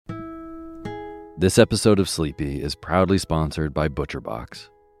This episode of Sleepy is proudly sponsored by ButcherBox.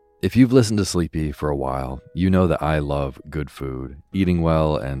 If you've listened to Sleepy for a while, you know that I love good food, eating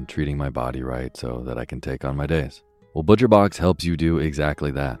well, and treating my body right so that I can take on my days. Well, ButcherBox helps you do exactly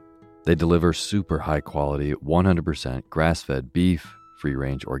that. They deliver super high quality, 100% grass-fed beef,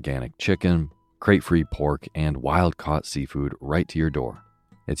 free-range organic chicken, crate-free pork, and wild-caught seafood right to your door.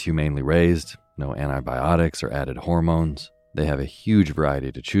 It's humanely raised, no antibiotics or added hormones. They have a huge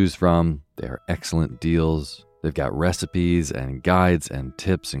variety to choose from. They are excellent deals. They've got recipes and guides and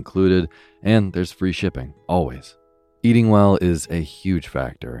tips included, and there's free shipping, always. Eating well is a huge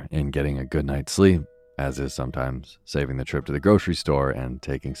factor in getting a good night's sleep, as is sometimes saving the trip to the grocery store and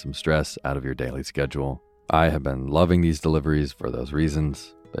taking some stress out of your daily schedule. I have been loving these deliveries for those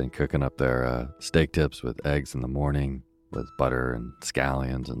reasons. Been cooking up their steak tips with eggs in the morning with butter and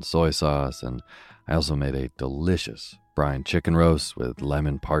scallions and soy sauce, and I also made a delicious brine chicken roast with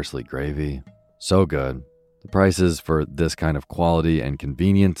lemon parsley gravy. So good. The prices for this kind of quality and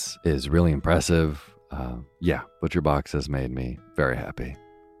convenience is really impressive. ButcherBox has made me very happy.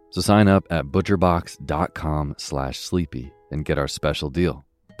 So sign up at butcherbox.com/sleepy and get our special deal.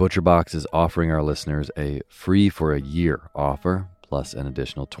 ButcherBox is offering our listeners a free for a year offer, plus an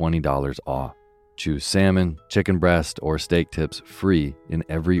additional $20 off. Choose salmon, chicken breast, or steak tips free in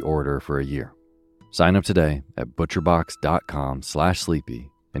every order for a year. Sign up today at butcherbox.com/sleepy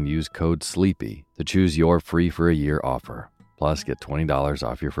and use code SLEEPY to choose your free for a year offer. Plus, get $20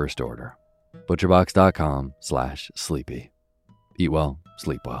 off your first order. butcherbox.com/sleepy. Eat well,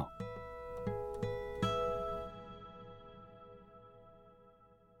 sleep well.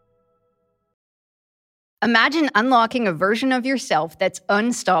 Imagine unlocking a version of yourself that's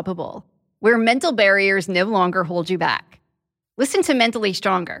unstoppable, where mental barriers no longer hold you back. Listen to Mentally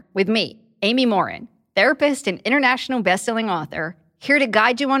Stronger with me, Amy Morin, therapist and international best-selling author, here to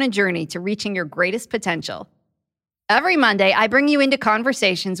guide you on a journey to reaching your greatest potential. Every Monday, I bring you into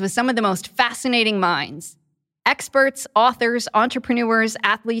conversations with some of the most fascinating minds. Experts, authors, entrepreneurs,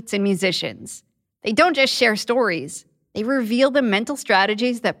 athletes, and musicians. They don't just share stories. They reveal the mental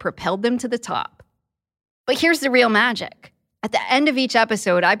strategies that propelled them to the top. But here's the real magic. At the end of each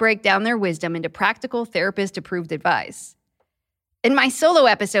episode, I break down their wisdom into practical therapist-approved advice. In my solo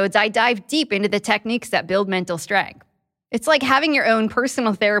episodes, I dive deep into the techniques that build mental strength. It's like having your own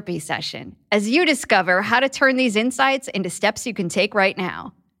personal therapy session as you discover how to turn these insights into steps you can take right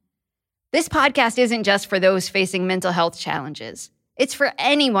now. This podcast isn't just for those facing mental health challenges. It's for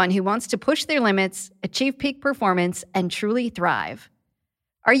anyone who wants to push their limits, achieve peak performance, and truly thrive.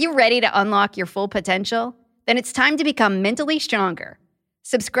 Are you ready to unlock your full potential? Then it's time to become mentally stronger.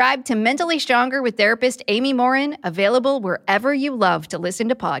 Subscribe to Mentally Stronger with therapist Amy Morin, available wherever you love to listen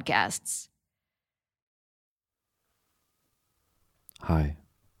to podcasts. Hi,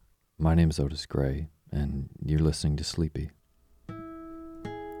 my name is Otis Gray, and you're listening to Sleepy,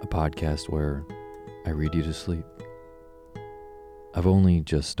 a podcast where I read you to sleep. I've only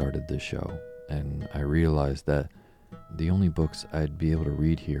just started this show, and I realized that the only books I'd be able to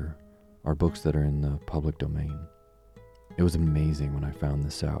read here are books that are in the public domain. It was amazing when I found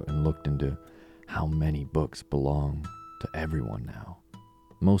this out and looked into how many books belong to everyone now.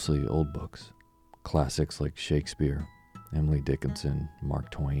 Mostly old books, classics like Shakespeare, Emily Dickinson, Mark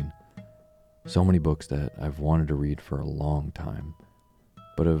Twain. So many books that I've wanted to read for a long time,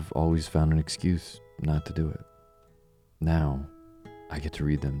 but have always found an excuse not to do it. Now, I get to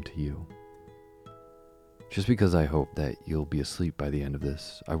read them to you. Just because I hope that you'll be asleep by the end of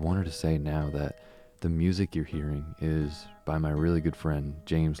this, I wanted to say now that the music you're hearing is by my really good friend,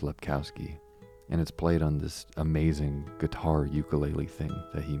 James Lepkowski, and it's played on this amazing guitar ukulele thing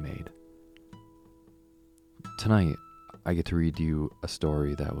that he made. Tonight, I get to read you a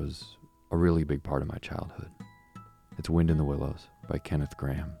story that was a really big part of my childhood. It's Wind in the Willows by Kenneth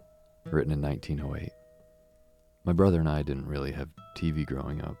Grahame, written in 1908. My brother and I didn't really have TV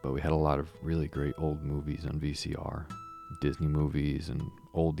growing up, but we had a lot of really great old movies on VCR. Disney movies and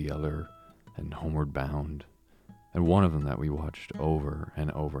Old Yeller and Homeward Bound. And one of them that we watched over and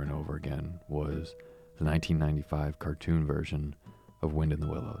over and over again was the 1995 cartoon version of Wind in the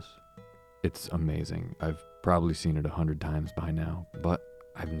Willows. It's amazing. I've probably seen it 100 times by now, but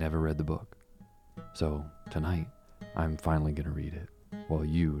I've never read the book. So tonight, I'm finally going to read it while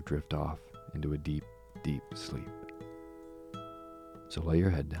you drift off into a deep, deep sleep. So lay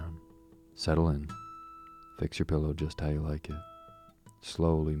your head down, settle in, fix your pillow just how you like it,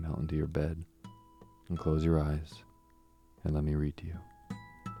 slowly melt into your bed, and close your eyes, and let me read to you.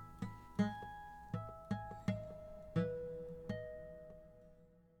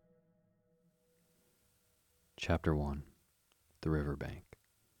 Chapter 1, The Riverbank.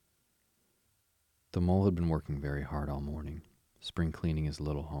 The mole had been working very hard all morning, spring cleaning his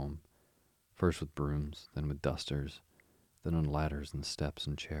little home, first with brooms, then with dusters, then on ladders and steps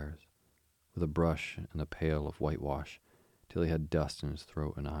and chairs, with a brush and a pail of whitewash, till he had dust in his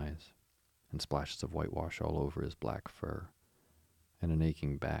throat and eyes, and splashes of whitewash all over his black fur, and an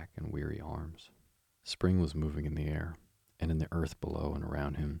aching back and weary arms. Spring was moving in the air, and in the earth below and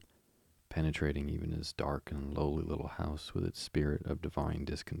around him, penetrating even his dark and lowly little house with its spirit of divine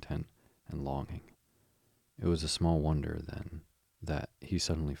discontent and longing. It was a small wonder, then, that he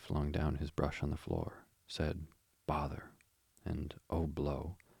suddenly flung down his brush on the floor, said, "Bother," and "Oh,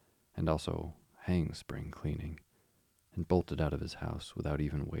 blow," and also, "Hang spring cleaning," and bolted out of his house without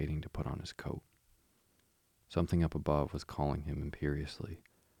even waiting to put on his coat. Something up above was calling him imperiously,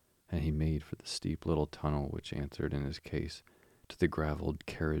 and he made for the steep little tunnel which answered in his case to the gravelled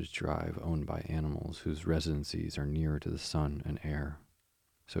carriage drive owned by animals whose residencies are nearer to the sun and air.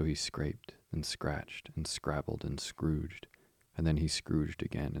 So he scraped and scratched and scrabbled and scrooged, and then he scrooged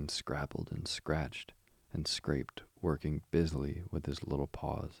again and scrabbled and scratched and scraped, working busily with his little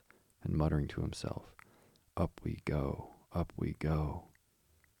paws and muttering to himself, up we go,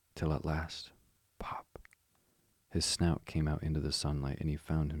 till at last, pop, his snout came out into the sunlight and he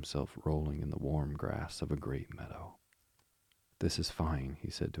found himself rolling in the warm grass of a great meadow. "This is fine," he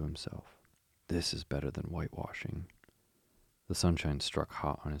said to himself. "This is better than whitewashing." The sunshine struck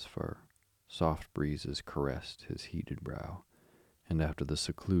hot on his fur. Soft breezes caressed his heated brow, and after the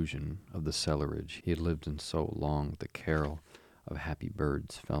seclusion of the cellarage he had lived in so long, the carol of happy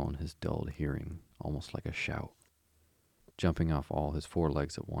birds fell on his dulled hearing almost like a shout. Jumping off all his 4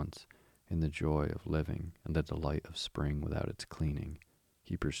 legs at once, in the joy of living and the delight of spring without its cleaning,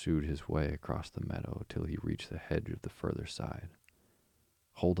 he pursued his way across the meadow till he reached the hedge of the further side.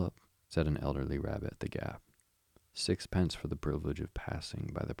 "Hold up," said an elderly rabbit at the gap. "6 pence for the privilege of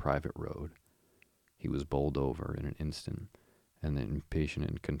passing by the private road." He was bowled over in an instant, and the impatient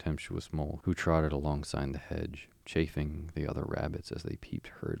and contemptuous mole, who trotted alongside the hedge, chaffing the other rabbits as they peeped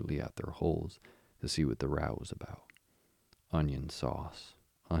hurriedly at their holes to see what the row was about. Onion sauce,"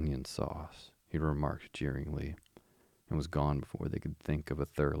 he remarked jeeringly, and was gone before they could think of a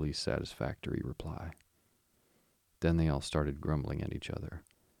thoroughly satisfactory reply. Then they all started grumbling at each other.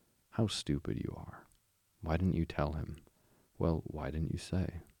 "How stupid you are. Why didn't you tell him? Well, why didn't you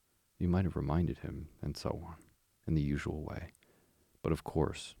say? You might have reminded him," and so on, in the usual way. But of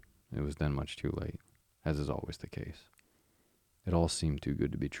course, it was then much too late, as is always the case. It all seemed too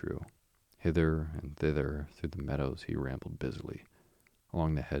good to be true. Hither and thither through the meadows he rambled busily,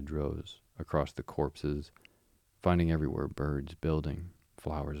 along the hedgerows, across the copses, finding everywhere birds building,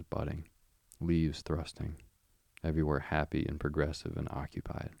 flowers budding, leaves thrusting, everywhere happy and progressive and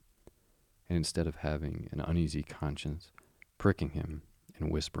occupied. And instead of having an uneasy conscience pricking him and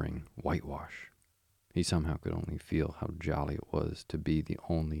whispering, "Whitewash," he somehow could only feel how jolly it was to be the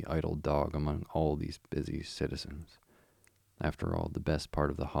only idle dog among all these busy citizens. After all, the best part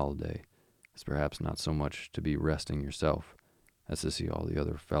of the holiday is perhaps not so much to be resting yourself as to see all the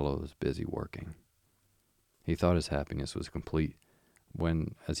other fellows busy working. He thought his happiness was complete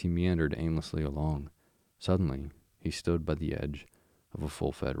when, as he meandered aimlessly along, suddenly he stood by the edge of a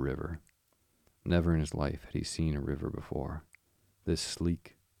full-fed river. Never in his life had he seen a river before. This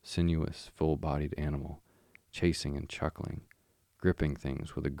sleek, sinuous, full-bodied animal, chasing and chuckling, gripping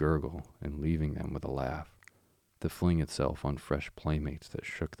things with a gurgle and leaving them with a laugh, to fling itself on fresh playmates that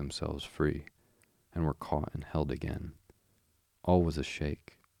shook themselves free and were caught and held again. All was a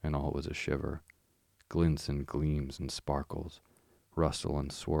shake and all was a shiver, glints and gleams and sparkles, rustle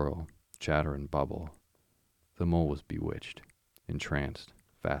and swirl, chatter and bubble. The mole was bewitched, entranced,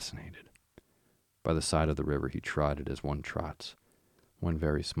 fascinated. By the side of the river he trotted as one trots, one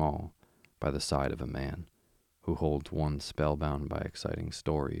very small, by the side of a man, who holds one spellbound by exciting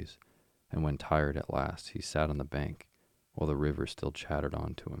stories, and when tired at last he sat on the bank while the river still chattered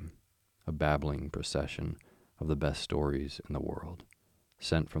on to him, a babbling procession of the best stories in the world,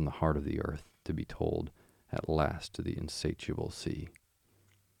 sent from the heart of the earth to be told at last to the insatiable sea.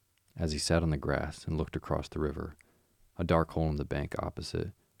 As he sat on the grass and looked across the river, a dark hole in the bank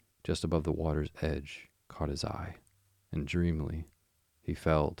opposite, just above the water's edge, caught his eye, and dreamily he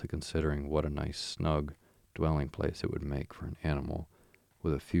fell to considering what a nice, snug dwelling place it would make for an animal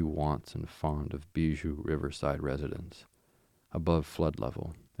with a few wants and fond of bijou riverside residence, above flood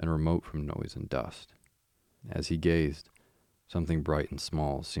level and remote from noise and dust. As he gazed, something bright and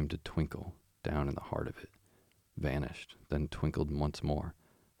small seemed to twinkle down in the heart of it, vanished, then twinkled once more,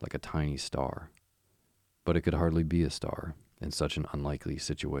 like a tiny star. But it could hardly be a star in such an unlikely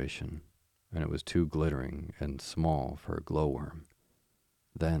situation, and it was too glittering and small for a glowworm.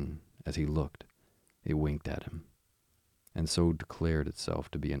 Then, as he looked, It winked at him, and so declared itself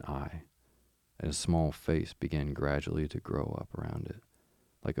to be an eye, and a small face began gradually to grow up around it,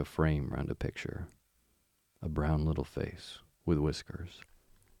 like a frame round a picture. A brown little face, with whiskers.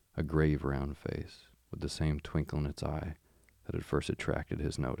 A grave round face, with the same twinkle in its eye that had first attracted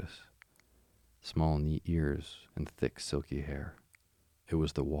his notice. Small neat ears and thick silky hair. It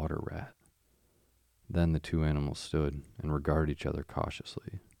was the water rat. Then the two animals stood and regarded each other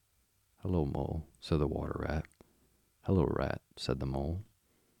cautiously. "Hello, Mole," said the water rat. "Hello, Rat," said the Mole.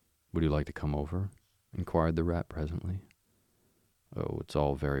 "Would you like to come over?" inquired the rat presently. "Oh, it's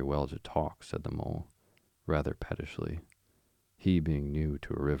all very well to talk," said the Mole, rather pettishly, he being new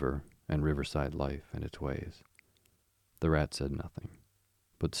to a river and riverside life and its ways. The rat said nothing,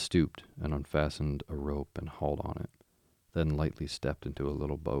 but stooped and unfastened a rope and hauled on it, then lightly stepped into a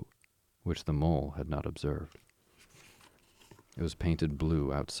little boat, which the Mole had not observed. It was painted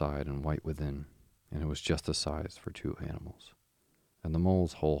blue outside and white within, and it was just the size for two animals, and the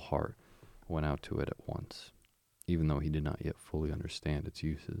Mole's whole heart went out to it at once, even though he did not yet fully understand its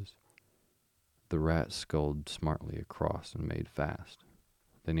uses. The rat sculled smartly across and made fast.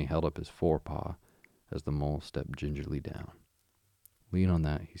 Then he held up his forepaw as the Mole stepped gingerly down. "Lean on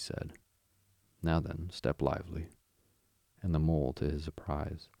that," he said. "Now then, step lively." And the Mole, to his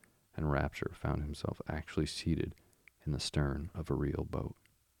surprise and rapture, found himself actually seated in the stern of a real boat.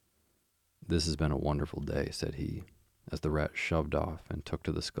 "This has been a wonderful day," said he, as the rat shoved off and took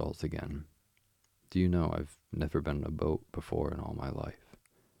to the sculls again. "Do you know, I've never been in a boat before in all my life."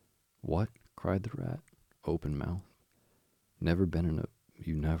 "What?" cried the rat, open-mouthed. "Never been in a...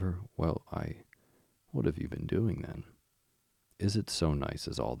 You never... Well, What have you been doing, then?" "Is it so nice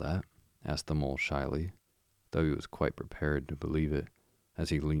as all that?" asked the Mole shyly, though he was quite prepared to believe it, as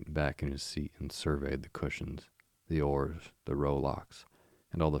he leant back in his seat and surveyed the cushions, the oars, the rowlocks,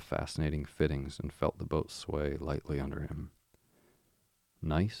 and all the fascinating fittings, and felt the boat sway lightly under him.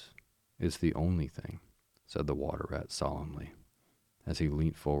 "Nice? It's the only thing," said the water rat solemnly, as he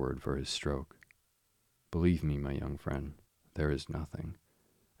leant forward for his stroke. "Believe me, my young friend, there is nothing,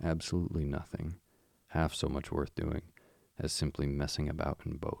 absolutely nothing, half so much worth doing as simply messing about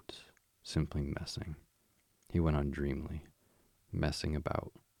in boats. Simply messing," he went on dreamily. "Messing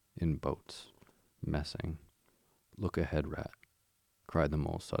about in boats. Messing. Look ahead, Rat," cried the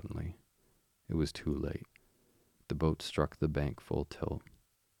Mole suddenly. It was too late. The boat struck the bank full tilt.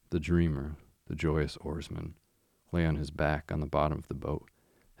 The dreamer, the joyous oarsman, lay on his back on the bottom of the boat,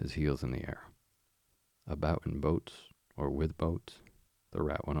 his heels in the air. "About in boats, or with boats," the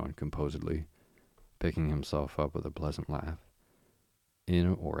rat went on composedly, picking himself up with a pleasant laugh. "In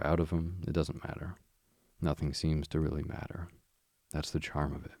or out of 'em, it doesn't matter. Nothing seems to really matter. That's the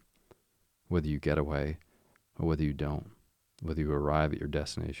charm of it. Whether you get away, or whether you don't, whether you arrive at your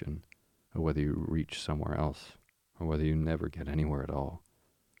destination, or whether you reach somewhere else, or whether you never get anywhere at all,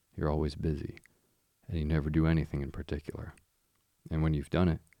 you're always busy, and you never do anything in particular. And when you've done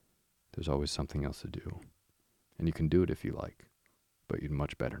it, there's always something else to do. And you can do it if you like, but you'd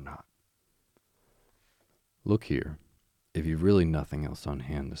much better not. Look here, if you've really nothing else on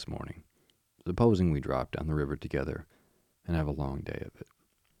hand this morning, supposing we drop down the river together and have a long day of it."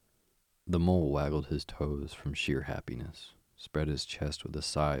 The Mole waggled his toes from sheer happiness, spread his chest with a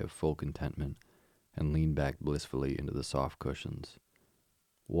sigh of full contentment, and leaned back blissfully into the soft cushions.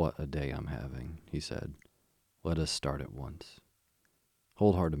 "What a day I'm having," he said. "Let us start at once."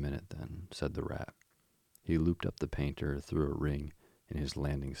 "Hold hard a minute, then," said the rat. He looped up the painter through a ring in his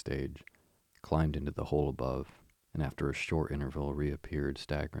landing stage, climbed into the hole above, and after a short interval reappeared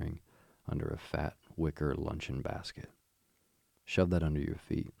staggering under a fat wicker luncheon basket. "Shove that under your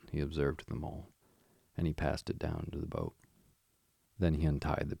feet," he observed to the Mole, and he passed it down to the boat. Then he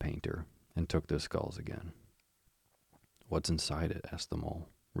untied the painter and took the sculls again. "What's inside it?" asked the Mole,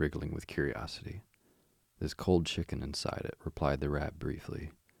 wriggling with curiosity. "There's cold chicken inside it," replied the rat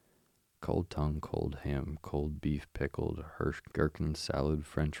briefly. "Cold tongue, cold ham, cold beef pickled, Hirsch gherkin salad,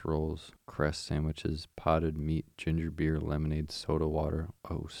 French rolls, cress sandwiches, potted meat, ginger beer, lemonade, soda water."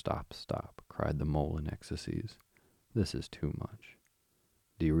 "Oh, stop, stop," cried the Mole in ecstasies. "This is too much."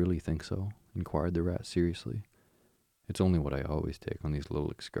 "Do you really think so?" inquired the rat seriously. "It's only what I always take on these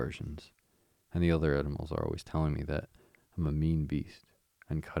little excursions, and the other animals are always telling me that I'm a mean beast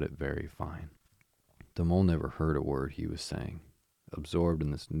and cut it very fine." The Mole never heard a word he was saying, absorbed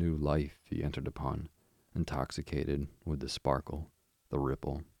in this new life he entered upon, intoxicated with the sparkle, the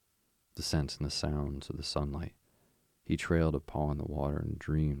ripple, the scents and the sounds of the sunlight. He trailed a paw in the water and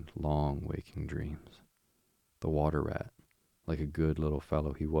dreamed long waking dreams. The water rat, like a good little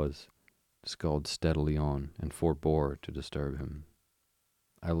fellow he was, sculled steadily on and forbore to disturb him.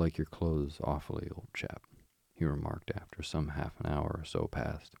 I like your clothes awfully, old chap, he remarked after some half an hour or so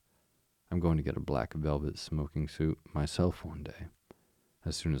passed. I'm going to get a black velvet smoking suit myself one day,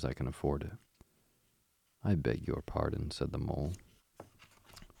 as soon as I can afford it. I beg your pardon, said the mole.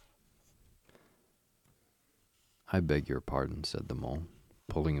 I beg your pardon, said the mole,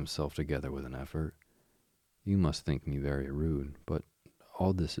 pulling himself together with an effort. You must think me very rude, but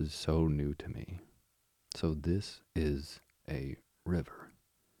all this is so new to me. So this is a river.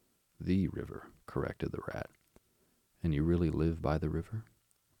 The river, corrected the rat. And you really live by the river?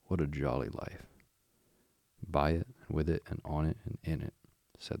 What a jolly life. By it, and with it, and on it, and in it,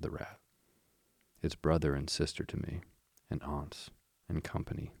 said the rat. It's brother and sister to me, and aunts, and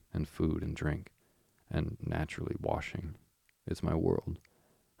company, and food and drink, and naturally washing. It's my world,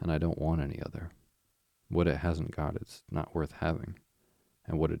 and I don't want any other. What it hasn't got is not worth having,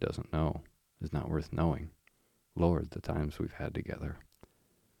 and what it doesn't know is not worth knowing. Lord, the times we've had together.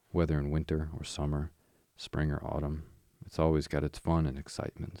 Whether in winter or summer, spring or autumn, it's always got its fun and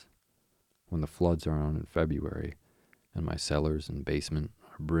excitement. When the floods are on in February, and my cellars and basement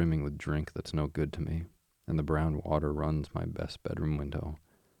are brimming with drink that's no good to me, and the brown water runs my best bedroom window,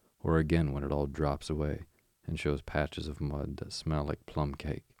 or again when it all drops away and shows patches of mud that smell like plum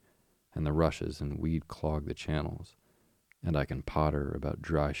cake, and the rushes and weed clog the channels, and I can potter about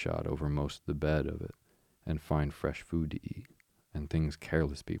dry shod over most of the bed of it, and find fresh food to eat, and things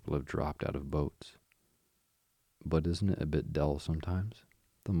careless people have dropped out of boats. But isn't it a bit dull sometimes?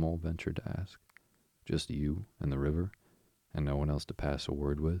 The mole ventured to ask. Just you and the river, and no one else to pass a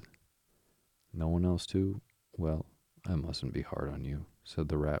word with? No one else too? Well, I mustn't be hard on you, said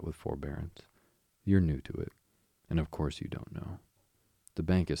the rat with forbearance. You're new to it, and of course you don't know. The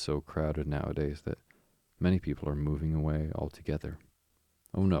bank is so crowded nowadays that many people are moving away altogether.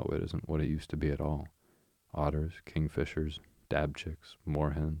 Oh no, it isn't what it used to be at all. Otters, kingfishers, dabchicks,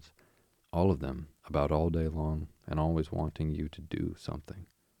 moorhens, all of them about all day long and always wanting you to do something,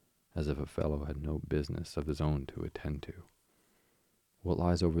 as if a fellow had no business of his own to attend to. What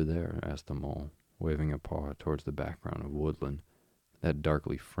lies over there? Asked the mole, waving a paw towards the background of woodland that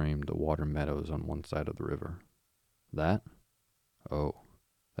darkly framed the water meadows on one side of the river. That? Oh,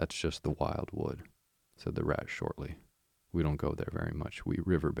 that's just the wild wood, said the rat shortly. We don't go there very much, we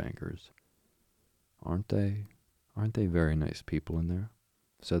river bankers. Aren't they very nice people in there?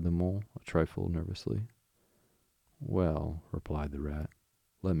 Said the mole, a trifle nervously. Well, replied the rat,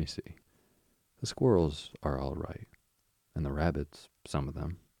 let me see. The squirrels are all right, and the rabbits, some of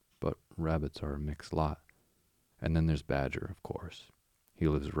them, but rabbits are a mixed lot. And then there's Badger, of course. He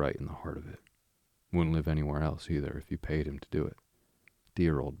lives right in the heart of it. Wouldn't live anywhere else either if you paid him to do it.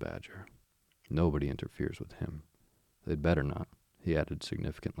 Dear old Badger. Nobody interferes with him. They'd better not, he added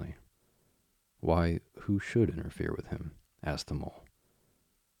significantly. Why, who should interfere with him? Asked the mole.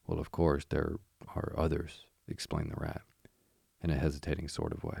 Well, of course, there are others, explained the rat, in a hesitating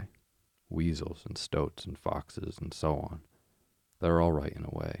sort of way. Weasels and stoats and foxes and so on. They're all right in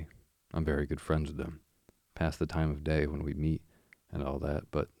a way. I'm very good friends with them. Past the time of day when we meet and all that,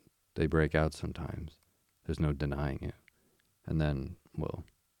 but they break out sometimes. There's no denying it. And then, well,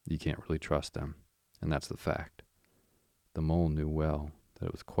 you can't really trust them, and that's the fact. The mole knew well that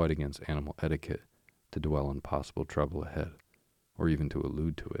it was quite against animal etiquette to dwell on possible trouble ahead, or even to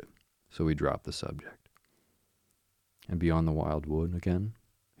allude to it, so he dropped the subject. And beyond the wild wood again?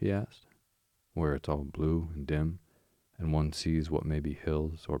 He asked, where it's all blue and dim, and one sees what may be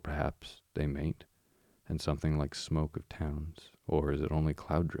hills, or perhaps they mayn't, and something like smoke of towns, or is it only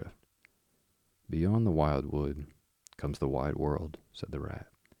cloud drift? Beyond the wild wood comes the wide world, said the rat,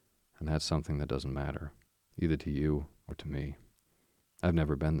 and that's something that doesn't matter, either to you or to me. I've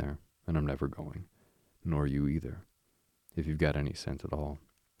never been there, and I'm never going, nor you either. If you've got any sense at all,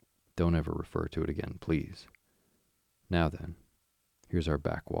 don't ever refer to it again, please. Now then, here's our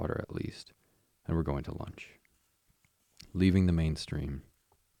backwater at least, and we're going to lunch. Leaving the main stream,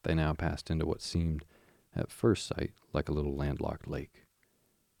 they now passed into what seemed, at first sight, like a little landlocked lake.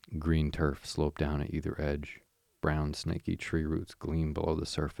 Green turf sloped down at either edge, brown snaky tree roots gleamed below the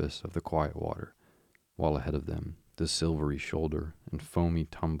surface of the quiet water, while ahead of them, the silvery shoulder and foamy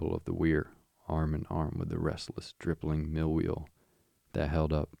tumble of the weir, arm in arm with the restless, dripping mill wheel that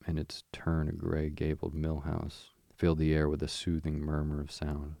held up in its turn a gray-gabled mill house, filled the air with a soothing murmur of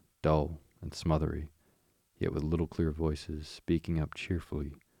sound, dull and smothery, yet with little clear voices speaking up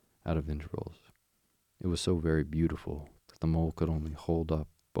cheerfully out of intervals. It was so very beautiful that the mole could only hold up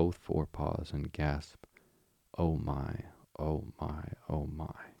both forepaws and gasp, "Oh my, oh my, oh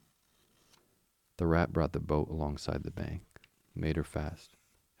my." The rat brought the boat alongside the bank, made her fast,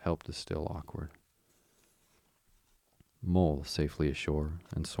 helped the still awkward. Mole safely ashore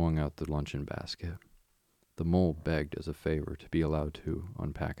and swung out the luncheon basket. The mole begged as a favor to be allowed to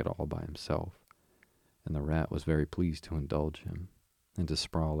unpack it all by himself, and the rat was very pleased to indulge him, and to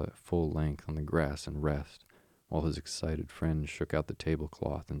sprawl at full length on the grass and rest, while his excited friend shook out the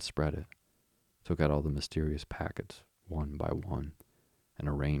tablecloth and spread it, took out all the mysterious packets, one by one, and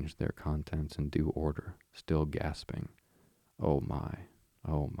arranged their contents in due order, still gasping, oh my,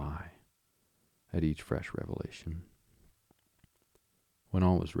 at each fresh revelation. When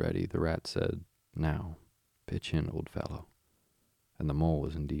all was ready, the rat said, "Now, pitch in, old fellow." And the mole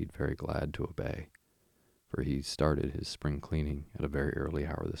was indeed very glad to obey, for he started his spring cleaning at a very early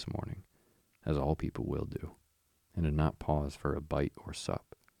hour this morning, as all people will do, and had not paused for a bite or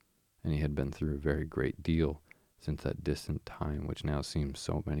sup, and he had been through a very great deal since that distant time which now seems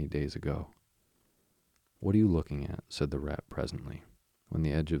so many days ago. "What are you looking at?" said the rat presently, when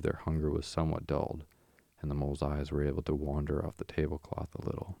the edge of their hunger was somewhat dulled, and the mole's eyes were able to wander off the tablecloth a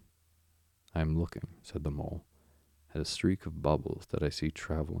little. "I am looking," said the mole, "at a streak of bubbles that I see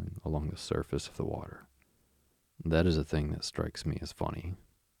traveling along the surface of the water. That is a thing that strikes me as funny."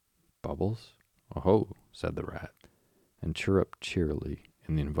 "Bubbles? Oh-ho," said the rat, and chirruped cheerily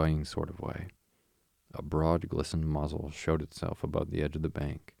in the inviting sort of way. A broad glistened muzzle showed itself above the edge of the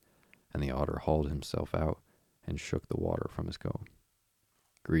bank, and the otter hauled himself out and shook the water from his coat.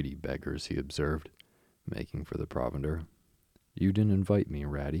 "Greedy beggars," he observed, making for the provender. "You didn't invite me,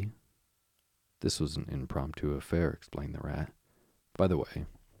 ratty." "This was an impromptu affair," explained the rat. "By the way,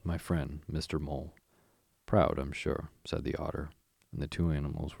 my friend, Mr. Mole." "Proud, I'm sure," said the otter, and the two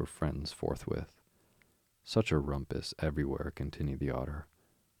animals were friends forthwith. "Such a rumpus everywhere," continued the otter.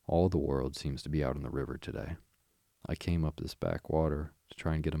 "All the world seems to be out on the river today. I came up this backwater to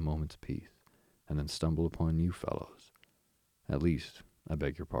try and get a moment's peace, and then stumbled upon you fellows. At least, I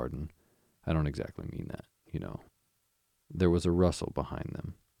beg your pardon, I don't exactly mean that, you know." There was a rustle behind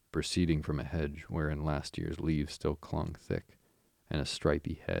them, proceeding from a hedge wherein last year's leaves still clung thick, and a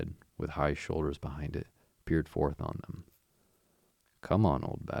stripy head, with high shoulders behind it, peered forth on them. "Come on,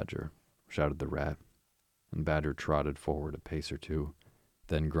 old Badger," shouted the rat, and Badger trotted forward a pace or two,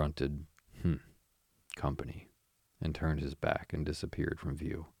 then grunted, company, and turned his back and disappeared from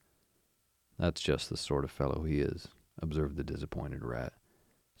view. "That's just the sort of fellow he is," observed the disappointed rat.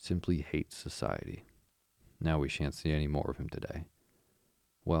 "Simply hates society. Now we shan't see any more of him today.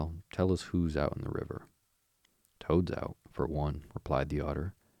 Well, tell us who's out in the river." "Toad's out, for one," replied the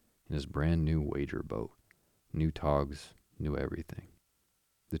otter, "in his brand new wager boat. New togs, new everything."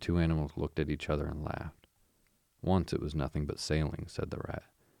 The two animals looked at each other and laughed. "Once it was nothing but sailing," said the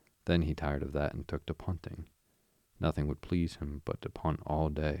rat. "Then he tired of that and took to punting. Nothing would please him but to punt all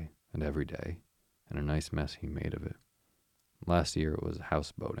day and every day, and a nice mess he made of it. Last year it was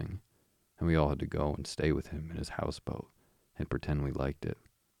houseboating, and we all had to go and stay with him in his houseboat and pretend we liked it.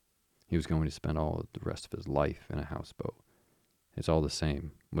 He was going to spend all the rest of his life in a houseboat. It's all the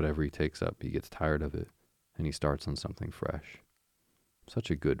same. Whatever he takes up, he gets tired of it, and he starts on something fresh. Such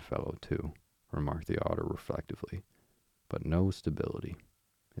a good fellow, too," remarked the otter reflectively, "but no stability,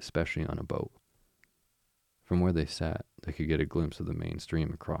 especially on a boat." From where they sat, they could get a glimpse of the main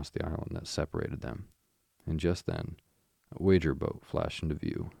stream across the island that separated them, and just then a wager boat flashed into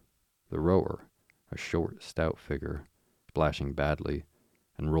view. The rower, a short, stout figure, splashing badly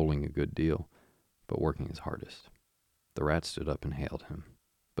and rolling a good deal, but working his hardest. The rat stood up and hailed him,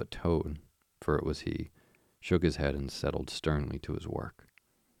 but Toad, for it was he, shook his head and settled sternly to his work.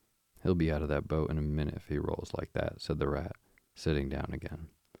 "He'll be out of that boat in a minute if he rolls like that," said the rat, sitting down again.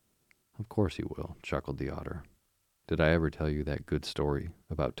 "Of course he will," chuckled the otter. "Did I ever tell you that good story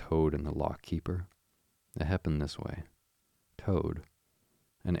about Toad and the lock keeper? It happened this way. Toad,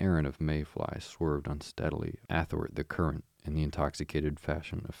 an errand of mayflies, swerved unsteadily athwart the current in the intoxicated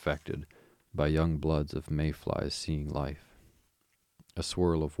fashion affected by young bloods of mayflies seeing life. A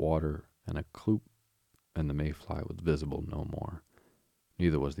swirl of water and a cloop, and the mayfly was visible no more.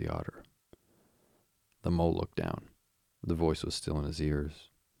 Neither was the otter. The mole looked down. The voice was still in his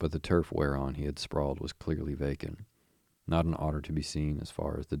ears, but the turf whereon he had sprawled was clearly vacant. Not an otter to be seen as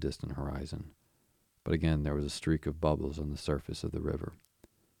far as the distant horizon. But again there was a streak of bubbles on the surface of the river.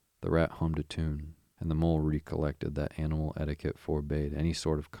 The rat hummed a tune, and the mole recollected that animal etiquette forbade any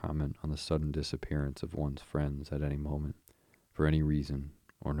sort of comment on the sudden disappearance of one's friends at any moment, for any reason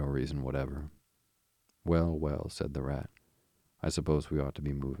or no reason whatever. "Well, well," said the rat, "I suppose we ought to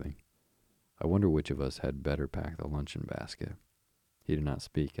be moving. I wonder which of us had better pack the luncheon basket." He did not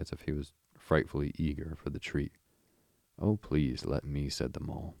speak as if he was frightfully eager for the treat. "Oh, please let me," said the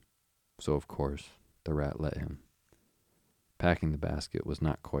mole. So, of course, the rat let him. Packing the basket was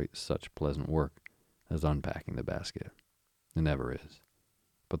not quite such pleasant work as unpacking the basket. It never is.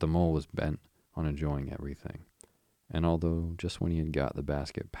 But the mole was bent on enjoying everything, and although just when he had got the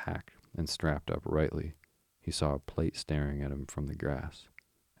basket packed and strapped up rightly, he saw a plate staring at him from the grass,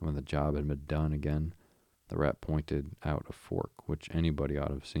 and when the job had been done again, the rat pointed out a fork which anybody ought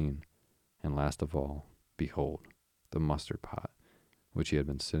to have seen, and last of all, behold, the mustard pot, which he had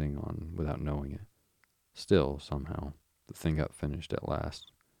been sitting on without knowing it. Still, somehow, the thing got finished at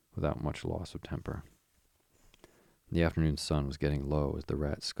last, without much loss of temper. The afternoon sun was getting low as the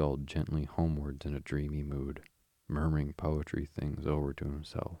rat sculled gently homewards in a dreamy mood, murmuring poetry things over to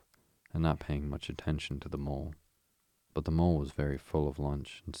himself, and not paying much attention to the mole. But the mole was very full of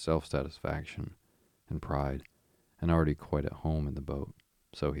lunch and self-satisfaction and pride, and already quite at home in the boat,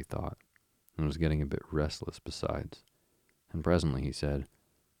 so he thought, and was getting a bit restless besides. And presently he said,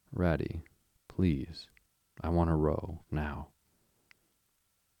 "Ratty, please, I want to row, now."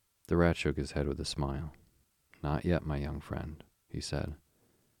 The rat shook his head with a smile. "Not yet, my young friend," he said.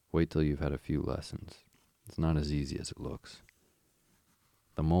 "Wait till you've had a few lessons. It's not as easy as it looks."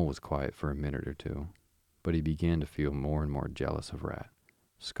 The mole was quiet for a minute or two, but he began to feel more and more jealous of Rat,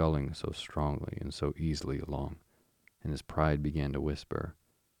 sculling so strongly and so easily along, and his pride began to whisper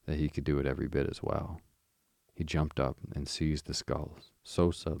that he could do it every bit as well. He jumped up and seized the sculls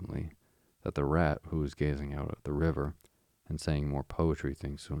so suddenly that the rat, who was gazing out at the river and saying more poetry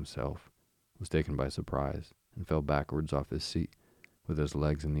things to himself, was taken by surprise and fell backwards off his seat with his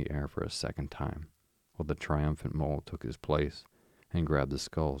legs in the air for a second time, while the triumphant mole took his place and grabbed the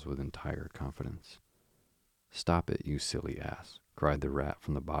sculls with entire confidence. "Stop it, you silly ass," cried the rat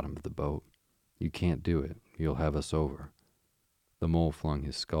from the bottom of the boat. "You can't do it. You'll have us over." The mole flung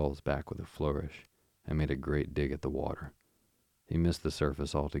his sculls back with a flourish and made a great dig at the water. He missed the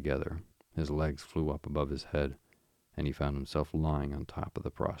surface altogether. His legs flew up above his head, and he found himself lying on top of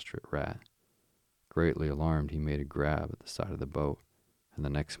the prostrate rat. Greatly alarmed, he made a grab at the side of the boat, and the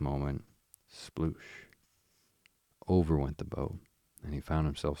next moment, sploosh! Over went the boat, and he found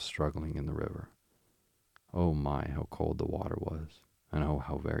himself struggling in the river. Oh my, how cold the water was, and oh,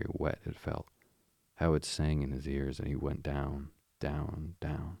 how very wet it felt. How it sang in his ears, and he went down, down,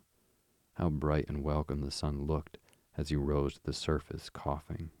 down. How bright and welcome the sun looked as he rose to the surface,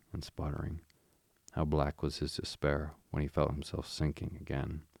 coughing and sputtering. How black was his despair when he felt himself sinking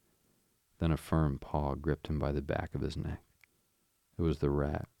again. Then a firm paw gripped him by the back of his neck. It was the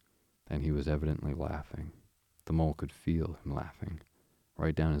rat, and he was evidently laughing. The mole could feel him laughing,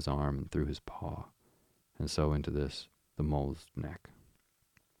 right down his arm and through his paw, and so into this, the mole's neck.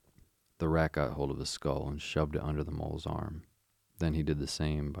 The rat got hold of the skull and shoved it under the mole's arm. Then he did the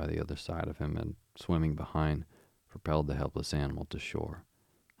same by the other side of him and, swimming behind, propelled the helpless animal to shore,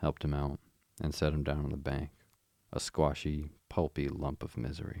 helped him out, and set him down on the bank, a squashy, pulpy lump of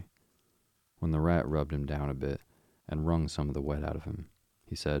misery. When the rat rubbed him down a bit and wrung some of the wet out of him,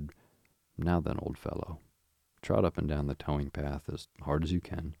 he said, "Now then, old fellow, trot up and down the towing path as hard as you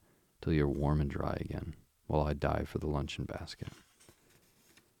can till you're warm and dry again, while I dive for the luncheon basket."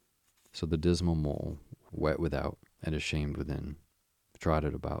 So the dismal mole, wet without and ashamed within,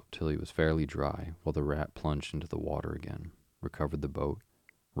 trotted about till he was fairly dry, while the rat plunged into the water again, recovered the boat,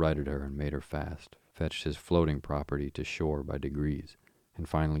 righted her and made her fast, fetched his floating property to shore by degrees, and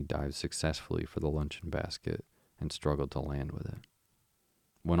finally dived successfully for the luncheon basket and struggled to land with it.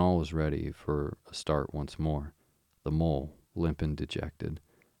 When all was ready for a start once more, the mole, limp and dejected,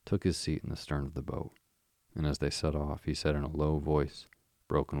 took his seat in the stern of the boat, and as they set off, he said in a low voice,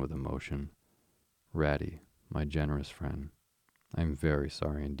 broken with emotion, "Ratty, my generous friend, I am very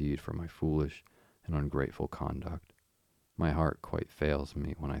sorry indeed for my foolish and ungrateful conduct. My heart quite fails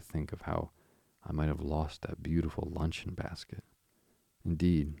me when I think of how I might have lost that beautiful luncheon basket.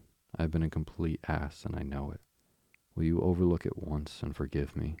 Indeed, I have been a complete ass, and I know it. Will you overlook it once and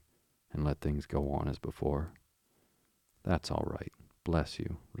forgive me, and let things go on as before?" "That's all right, bless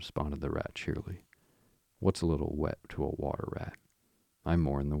you," responded the rat cheerily. "What's a little wet to a water rat? I'm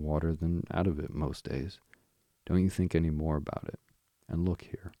more in the water than out of it most days. Don't you think any more about it. And look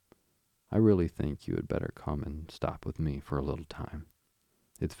here, I really think you had better come and stop with me for a little time.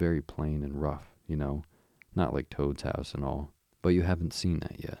 It's very plain and rough, you know, not like Toad's house and all, but you haven't seen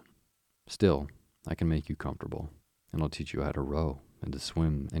that yet. Still, I can make you comfortable, and I'll teach you how to row and to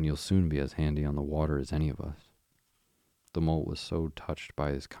swim, and you'll soon be as handy on the water as any of us." The mole was so touched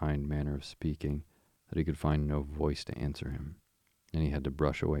by his kind manner of speaking that he could find no voice to answer him, and he had to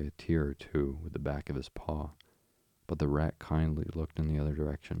brush away a tear or two with the back of his paw. But the rat kindly looked in the other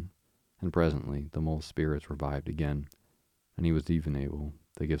direction, and presently the mole's spirits revived again, and he was even able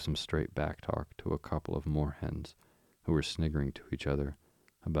to give some straight back talk to a couple of moorhens who were sniggering to each other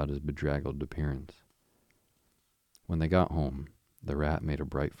about his bedraggled appearance. When they got home, the rat made a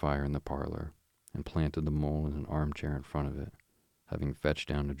bright fire in the parlor and planted the mole in an armchair in front of it, having fetched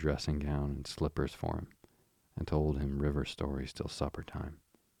down a dressing gown and slippers for him, and told him river stories till supper time.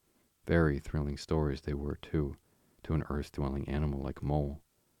 Very thrilling stories they were, too, to an earth-dwelling animal like Mole.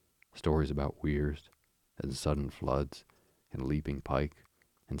 Stories about weirs and sudden floods and leaping pike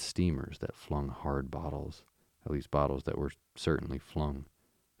and steamers that flung hard bottles, at least bottles that were certainly flung,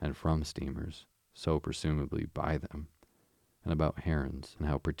 and from steamers, so presumably by them, and about herons and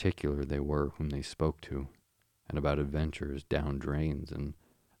how particular they were whom they spoke to, and about adventures down drains and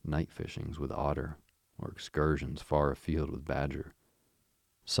night fishings with otter, or excursions far afield with badger.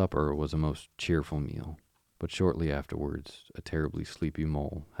 Supper was a most cheerful meal, but shortly afterwards a terribly sleepy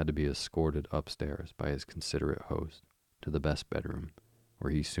mole had to be escorted upstairs by his considerate host to the best bedroom,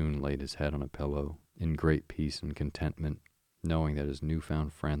 where he soon laid his head on a pillow in great peace and contentment, knowing that his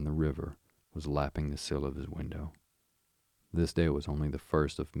newfound friend the river was lapping the sill of his window. This day was only the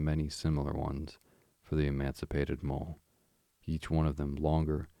first of many similar ones for the emancipated mole, each one of them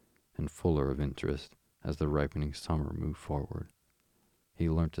longer and fuller of interest as the ripening summer moved forward. He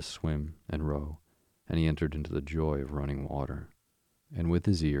learnt to swim and row, and he entered into the joy of running water, and with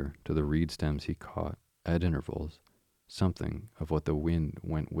his ear to the reed stems he caught, at intervals, something of what the wind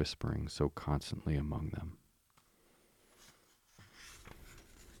went whispering so constantly among them.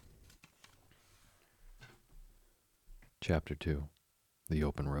 Chapter 2. The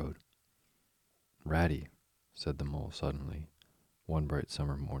Open Road. "Ratty," said the mole suddenly, one bright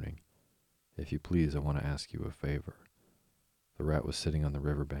summer morning, "if you please, I want to ask you a favor." The rat was sitting on the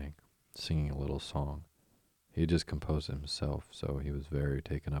river bank, singing a little song. He had just composed it himself, so he was very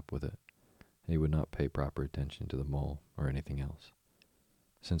taken up with it, and he would not pay proper attention to the mole or anything else.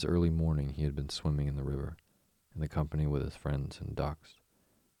 Since early morning he had been swimming in the river, in the company with his friends and ducks,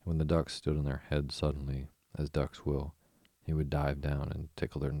 and when the ducks stood on their heads suddenly, as ducks will, he would dive down and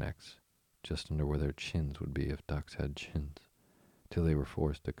tickle their necks, just under where their chins would be if ducks had chins, till they were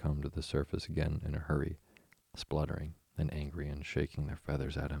forced to come to the surface again in a hurry, spluttering and angry and shaking their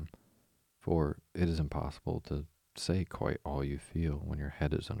feathers at him, for it is impossible to say quite all you feel when your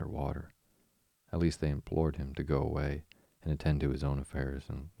head is under water. At least they implored him to go away and attend to his own affairs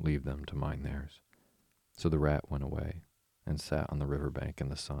and leave them to mind theirs. So the rat went away and sat on the river bank in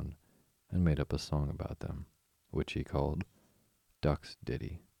the sun and made up a song about them, which he called Duck's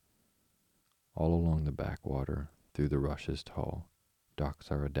Ditty. All along the backwater, through the rushes tall, ducks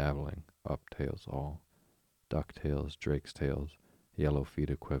are a-dabbling, up tails all. Duck tails, drakes tails, yellow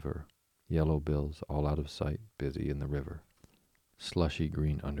feet a-quiver, yellow bills all out of sight, busy in the river. Slushy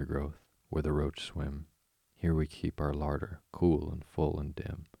green undergrowth, where the roach swim, here we keep our larder, cool and full and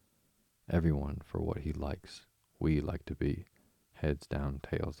dim. Everyone for what he likes, we like to be, heads down,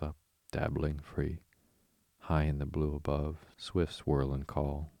 tails up, dabbling free. High in the blue above, swift swirl and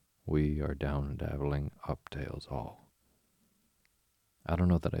call, we are down dabbling, up tails all. "I don't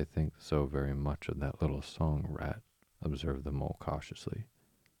know that I think so very much of that little song, Rat," observed the mole cautiously.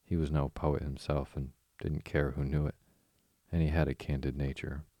 He was no poet himself and didn't care who knew it, and he had a candid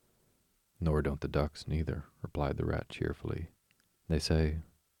nature. "Nor don't the ducks, neither," replied the rat cheerfully. "They say,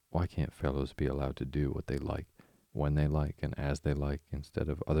 why can't fellows be allowed to do what they like, when they like, and as they like, instead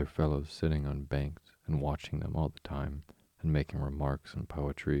of other fellows sitting on banks and watching them all the time, and making remarks and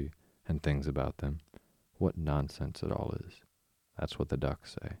poetry and things about them? What nonsense it all is. That's what the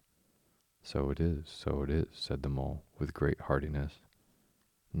ducks say." So it is, said the mole, with great heartiness.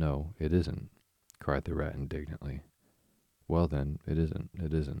 "No, it isn't," cried the rat indignantly. "Well then, it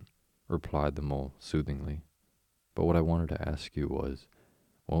isn't, replied the mole soothingly. "But what I wanted to ask you was,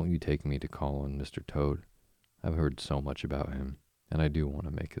 won't you take me to call on Mr. Toad? I've heard so much about him, and I do want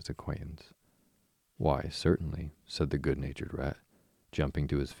to make his acquaintance." "Why, certainly," said the good-natured rat, jumping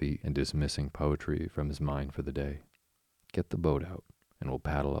to his feet and dismissing poetry from his mind for the day. "Get the boat out, and we'll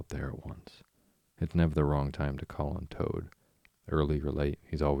paddle up there at once. It's never the wrong time to call on Toad. Early or late,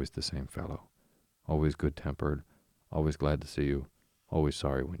 he's always the same fellow. Always good-tempered, always glad to see you, always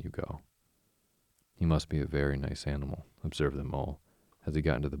sorry when you go." "He must be a very nice animal," observed the mole, as he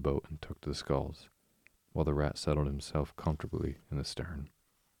got into the boat and took to the sculls, while the rat settled himself comfortably in the stern.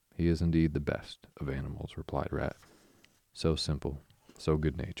 "He is indeed the best of animals," replied Rat. "So simple, so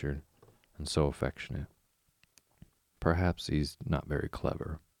good-natured, and so affectionate. Perhaps he's not very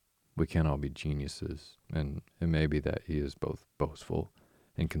clever. We can't all be geniuses, and it may be that he is both boastful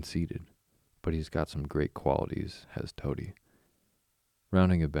and conceited, but he's got some great qualities, has Toady."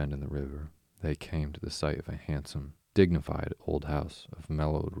 Rounding a bend in the river, they came to the sight of a handsome, dignified old house of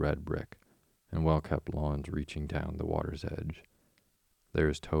mellowed red brick and well-kept lawns reaching down the water's edge. "There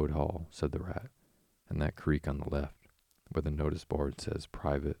is Toad Hall," said the rat, "and that creek on the left, where the notice board says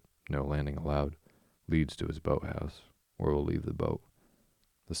private, no landing allowed, leads to his boathouse, where we'll leave the boat.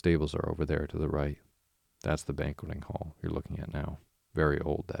 The stables are over there to the right. That's the banqueting hall you're looking at now. Very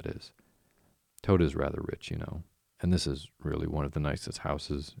old, that is. Toad is rather rich, you know, and this is really one of the nicest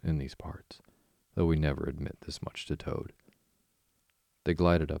houses in these parts, though we never admit this much to Toad. They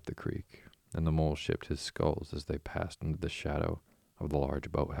glided up the creek, and the mole shipped his sculls as they passed into the shadow of the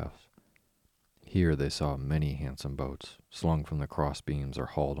large boathouse. Here they saw many handsome boats, slung from the cross beams or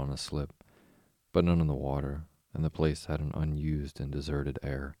hauled on a slip, but none in the water, and the place had an unused and deserted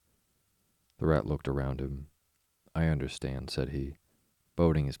air. The rat looked around him. "I understand," said he.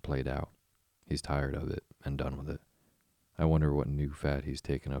 "Boating is played out. He's tired of it and done with it. I wonder what new fad he's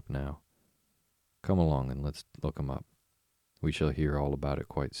taken up now. Come along and let's look him up. We shall hear all about it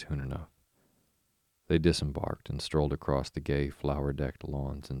quite soon enough." They disembarked and strolled across the gay flower-decked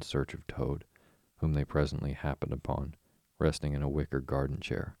lawns in search of Toad, whom they presently happened upon, resting in a wicker garden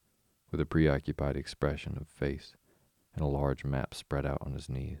chair, with a preoccupied expression of face and a large map spread out on his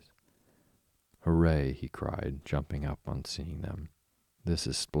knees. "Hooray!" he cried, jumping up on seeing them. "This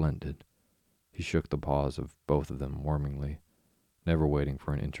is splendid." He shook the paws of both of them warmingly, never waiting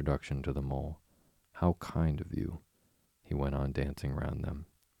for an introduction to the mole. "How kind of you," he went on, dancing round them.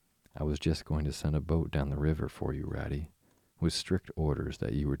 "I was just going to send a boat down the river for you, Ratty, with strict orders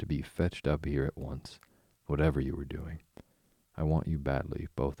that you were to be fetched up here at once, whatever you were doing. I want you badly,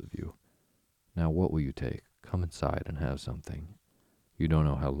 both of you. Now what will you take? Come inside and have something. You don't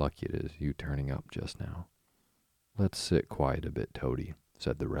know how lucky it is, you turning up just now." "Let's sit quiet a bit, Toady,"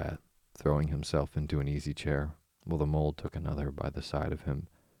 said the rat, throwing himself into an easy chair, while the mole took another by the side of him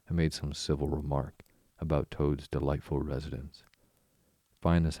and made some civil remark about Toad's delightful residence.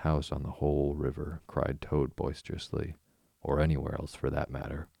 "Finest house on the whole river," cried Toad boisterously, "or anywhere else for that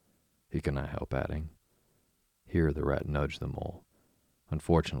matter," he could not help adding. Here the rat nudged the mole.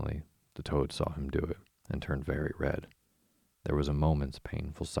 Unfortunately, the Toad saw him do it and turned very red. There was a moment's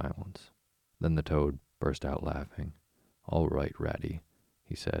painful silence. Then the Toad burst out laughing. "All right, Ratty,"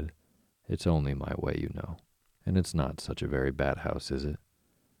 he said. "It's only my way, you know. And it's not such a very bad house, is it?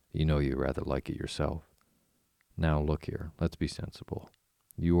 You know you rather like it yourself. Now look here, let's be sensible.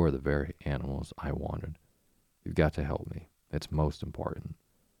 You are the very animals I wanted. You've got to help me. It's most important."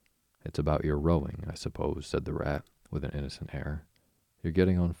 "It's about your rowing, I suppose," said the rat, with an innocent air. "You're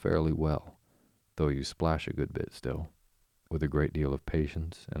getting on fairly well, though you splash a good bit still. With a great deal of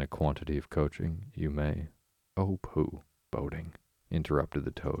patience and a quantity of coaching, you may—" "Oh, pooh, boating," interrupted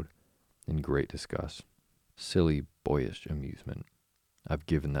the Toad, in great disgust. "Silly, boyish amusement. I've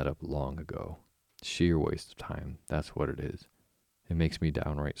given that up long ago. Sheer waste of time, that's what it is. It makes me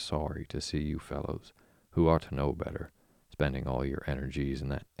downright sorry to see you fellows, who ought to know better, spending all your energies in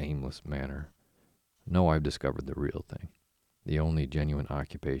that aimless manner. No, I've discovered the real thing, the only genuine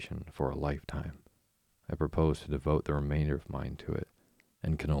occupation for a lifetime. I propose to devote the remainder of mine to it,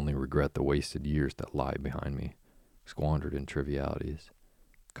 and can only regret the wasted years that lie behind me, squandered in trivialities.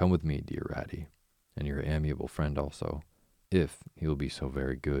 Come with me, dear Ratty, and your amiable friend also, if he will be so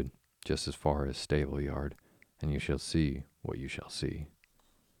very good, just as far as stable yard, and you shall see what you shall see."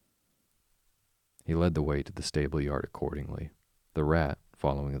 He led the way to the stable yard accordingly, the rat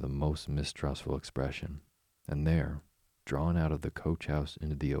following with a most mistrustful expression, and there, drawn out of the coach house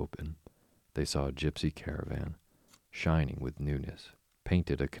into the open, they saw a gypsy caravan, shining with newness,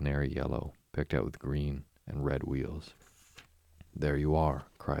 painted a canary yellow, picked out with green and red wheels. "There you are,"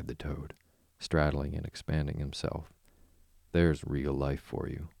 cried the Toad, straddling and expanding himself. "There's real life for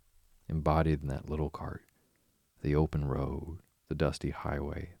you, embodied in that little cart. The open road, the dusty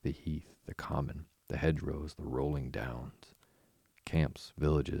highway, the heath, the common, the hedgerows, the rolling downs. Camps,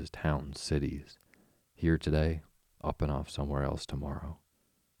 villages, towns, cities. Here today, up and off somewhere else tomorrow.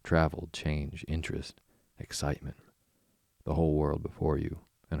 Travel, change, interest, excitement. The whole world before you,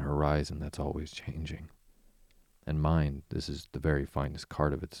 an horizon that's always changing. And mind, this is the very finest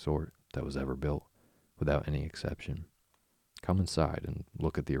cart of its sort that was ever built, without any exception. Come inside and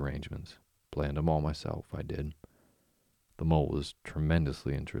look at the arrangements. Planned 'em all myself, I did." The mole was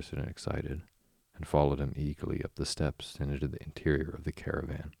tremendously interested and excited, and followed him eagerly up the steps and into the interior of the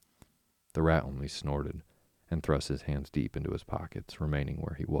caravan. The rat only snorted, and thrust his hands deep into his pockets, remaining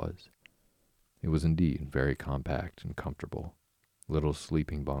where he was. It was indeed very compact and comfortable. Little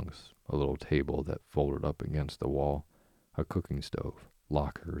sleeping bunks, a little table that folded up against the wall, a cooking stove,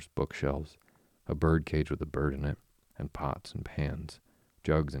 lockers, bookshelves, a bird cage with a bird in it, and pots and pans,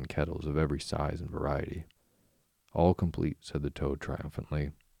 jugs and kettles of every size and variety. "All complete," said the Toad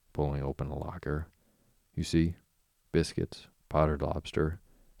triumphantly, pulling open a locker. "You see, biscuits, potted lobster,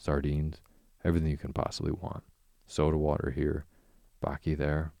 sardines, everything you can possibly want. Soda water here, baki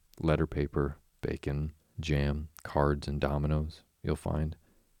there, letter paper, bacon, jam, cards, and dominoes, you'll find,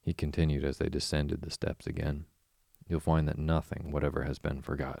 he continued as they descended the steps again. You'll find that nothing whatever has been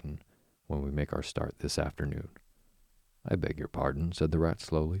forgotten when we make our start this afternoon. I beg your pardon, said the rat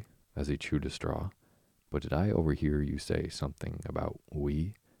slowly, as he chewed a straw, but did I overhear you say something about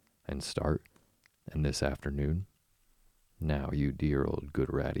we, and start, and this afternoon? Now, you dear old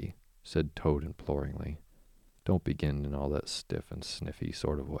good ratty, said Toad imploringly, don't begin in all that stiff and sniffy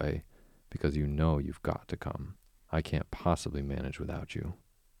sort of way, because you know you've got to come. I can't possibly manage without you,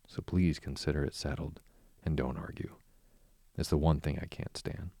 so please consider it settled, and don't argue. It's the one thing I can't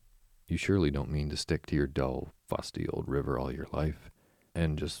stand. You surely don't mean to stick to your dull, fusty old river all your life,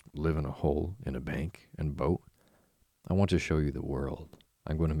 and just live in a hole in a bank and boat? I want to show you the world.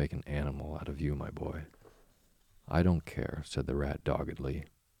 I'm going to make an animal out of you, my boy. I don't care, said the rat doggedly.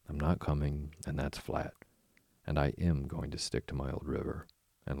 I'm not coming, and that's flat. And I am going to stick to my old river,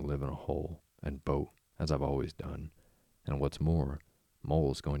 and live in a hole and boat, as I've always done. And what's more,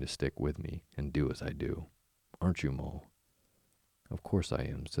 Mole's going to stick with me and do as I do. Aren't you, Mole? Of course I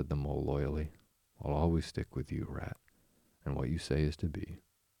am, said the Mole loyally. I'll always stick with you, Rat. And what you say is to be,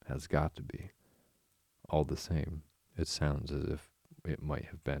 has got to be. All the same, it sounds as if it might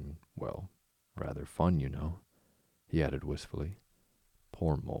have been, well, rather fun, you know, he added wistfully.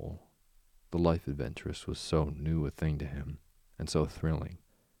 Poor Mole. The life adventurous was so new a thing to him, and so thrilling,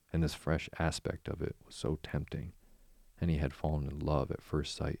 and this fresh aspect of it was so tempting, and he had fallen in love at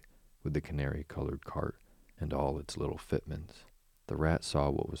first sight with the canary-colored cart and all its little fitments. The rat saw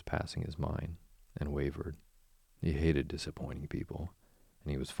what was passing his mind, and wavered. He hated disappointing people,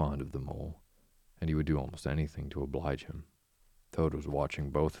 and he was fond of the Mole, and he would do almost anything to oblige him. Toad was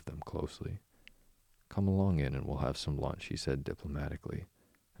watching both of them closely. Come along in and we'll have some lunch, he said diplomatically,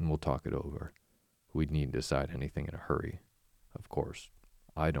 and we'll talk it over. We needn't decide anything in a hurry. Of course,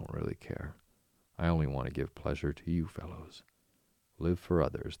 I don't really care. I only want to give pleasure to you fellows. Live for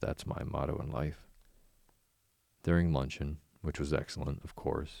others, that's my motto in life. During luncheon, which was excellent, of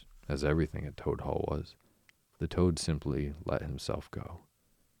course, as everything at Toad Hall was, the Toad simply let himself go.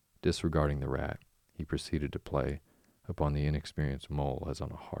 Disregarding the rat, he proceeded to play upon the inexperienced Mole as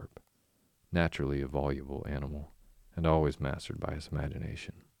on a harp, naturally a voluble animal, and always mastered by his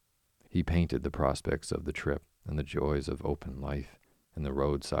imagination. He painted the prospects of the trip and the joys of open life and the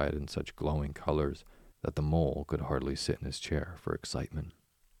roadside in such glowing colors that the Mole could hardly sit in his chair for excitement.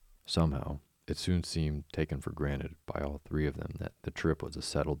 Somehow, it soon seemed taken for granted by all three of them that the trip was a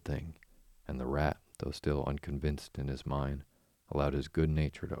settled thing, and the rat, though still unconvinced in his mind, allowed his good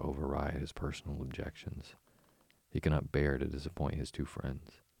nature to override his personal objections. He could not bear to disappoint his two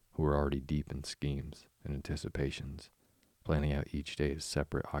friends, who were already deep in schemes and anticipations, planning out each day's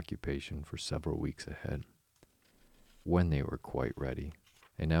separate occupation for several weeks ahead. When they were quite ready,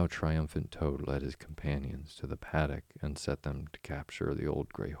 a now triumphant Toad led his companions to the paddock and set them to capture the old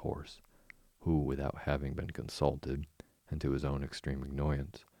gray horse, who, without having been consulted, and to his own extreme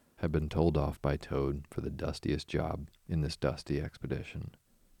annoyance, had been told off by Toad for the dustiest job in this dusty expedition.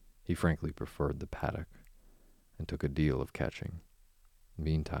 He frankly preferred the paddock, and took a deal of catching.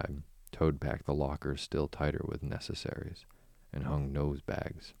 Meantime, Toad packed the lockers still tighter with necessaries, and hung nose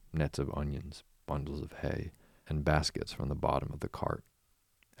bags, nets of onions, bundles of hay, and baskets from the bottom of the cart.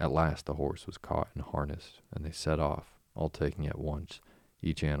 At last the horse was caught and harnessed, and they set off, all taking at once,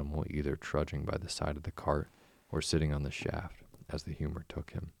 each animal either trudging by the side of the cart or sitting on the shaft, as the humor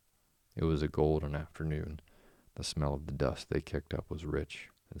took him. It was a golden afternoon. The smell of the dust they kicked up was rich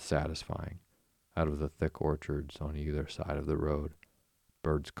and satisfying. Out of the thick orchards on either side of the road,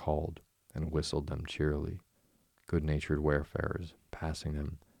 birds called and whistled them cheerily. Good-natured wayfarers, passing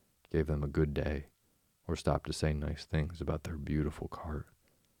them, gave them a good day, or stopped to say nice things about their beautiful cart.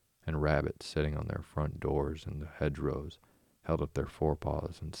 And rabbits sitting on their front doors in the hedgerows held up their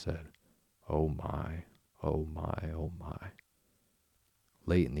forepaws and said, "Oh my, oh my, oh my."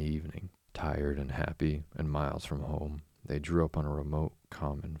 Late in the evening, tired and happy and miles from home, they drew up on a remote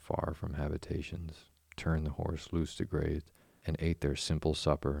common far from habitations, turned the horse loose to graze, and ate their simple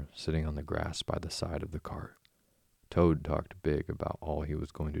supper sitting on the grass by the side of the cart. Toad talked big about all he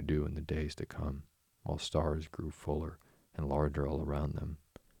was going to do in the days to come, while stars grew fuller and larger all around them,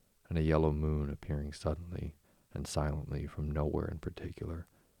 and a yellow moon appearing suddenly and silently from nowhere in particular,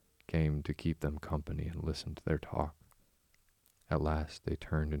 came to keep them company and listen to their talk. At last they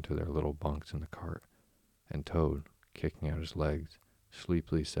turned into their little bunks in the cart, and Toad, kicking out his legs,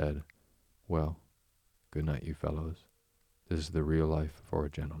 sleepily said, "Well, good night, you fellows. This is the real life for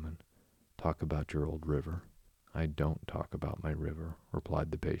a gentleman. Talk about your old river." "I don't talk about my river,"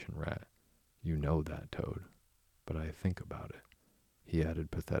 replied the patient rat. "You know that, Toad. but I think about it," he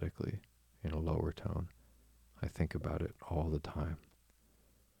added pathetically, in a lower tone. "I think about it all the time."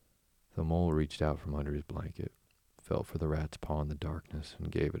 The mole reached out from under his blanket, felt for the rat's paw in the darkness,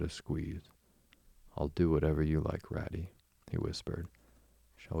 and gave it a squeeze. "I'll do whatever you like, Ratty," he whispered.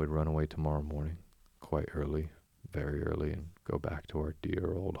 "Shall we run away tomorrow morning, quite early, very early, and go back to our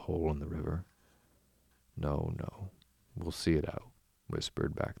dear old hole in the river?" "No, no, we'll see it out,"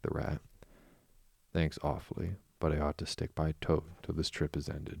 whispered back the rat. "Thanks awfully, but I ought to stick by Toad till this trip is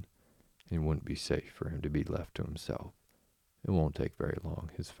ended. It wouldn't be safe for him to be left to himself. It won't take very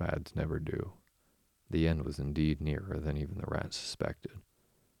long, his fads never do." The end was indeed nearer than even the rat suspected.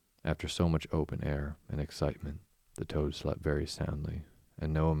 After so much open air and excitement, the Toad slept very soundly,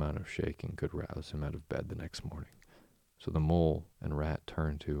 and no amount of shaking could rouse him out of bed the next morning. So the mole and rat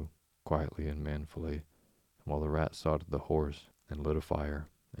turned to, quietly and manfully, and while the rat saw to the horse and lit a fire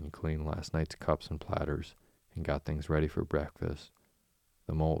and cleaned last night's cups and platters and got things ready for breakfast,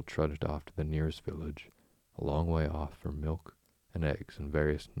 the mole trudged off to the nearest village, a long way off, for milk and eggs and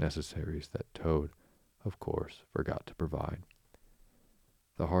various necessaries that Toad, of course, forgot to provide.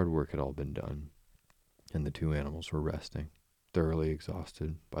 The hard work had all been done, and the two animals were resting, thoroughly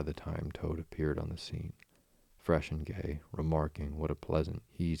exhausted by the time Toad appeared on the scene, fresh and gay, remarking what a pleasant,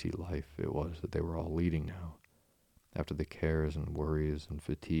 easy life it was that they were all leading now, after the cares and worries and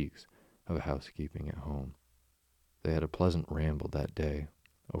fatigues of housekeeping at home. They had a pleasant ramble that day,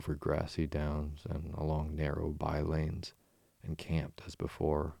 over grassy downs and along narrow by-lanes, and camped as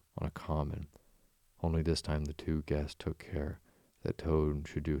before on a common, only this time the two guests took care that Toad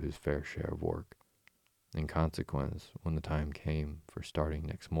should do his fair share of work. In consequence, when the time came for starting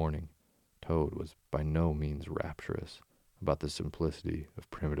next morning, Toad was by no means rapturous about the simplicity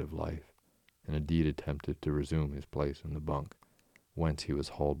of primitive life, and indeed attempted to resume his place in the bunk, whence he was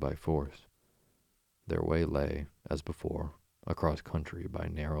hauled by force. Their way lay, as before, across country by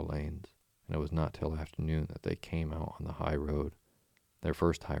narrow lanes, and it was not till afternoon that they came out on the high road, their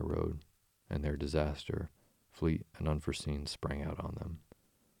first high road, and their disaster, fleet and unforeseen, sprang out on them.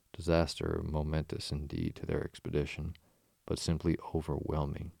 Disaster momentous indeed to their expedition, but simply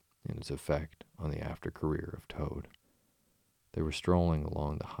overwhelming in its effect on the after career of Toad. They were strolling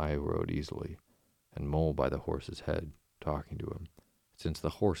along the high road easily, and Mole by the horse's head, talking to him, since the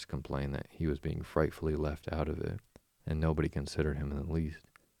horse complained that he was being frightfully left out of it, and nobody considered him in the least.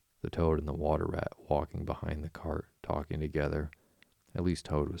 The Toad and the water rat walking behind the cart, talking together. At least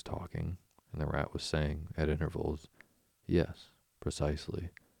Toad was talking, and the rat was saying, at intervals, "Yes, precisely.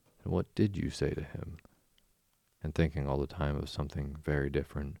 And what did you say to him?" And thinking all the time of something very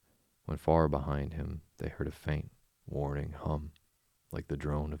different, when far behind him they heard a faint, warning hum, like the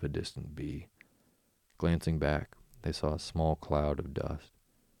drone of a distant bee. Glancing back, they saw a small cloud of dust,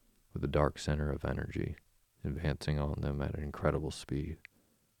 with a dark center of energy, advancing on them at an incredible speed,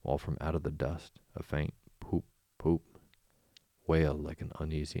 while from out of the dust a faint poop, poop, wailed like an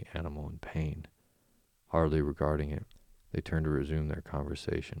uneasy animal in pain. Hardly regarding it, they turned to resume their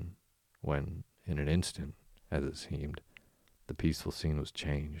conversation, when, in an instant, as it seemed, the peaceful scene was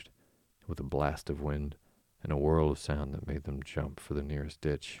changed, with a blast of wind and a whirl of sound that made them jump for the nearest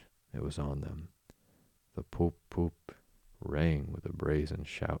ditch. It was on them. The poop, poop rang with a brazen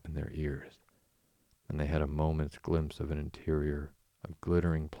shout in their ears, and they had a moment's glimpse of an interior of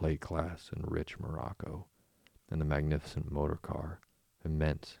glittering plate glass and rich morocco, and the magnificent motor car,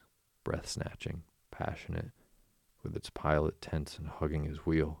 immense, breath-snatching, passionate, with its pilot tense and hugging his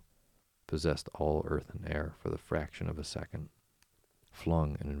wheel, possessed all earth and air for the fraction of a second,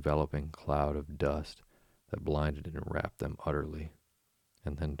 flung an enveloping cloud of dust that blinded and wrapped them utterly,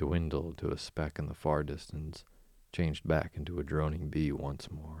 and then dwindled to a speck in the far distance, changed back into a droning bee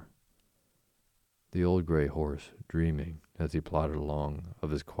once more. The old gray horse, dreaming, as he plodded along,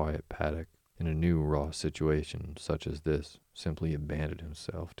 of his quiet paddock in a new raw situation such as this, simply abandoned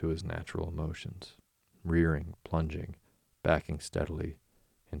himself to his natural emotions, rearing, plunging, backing steadily,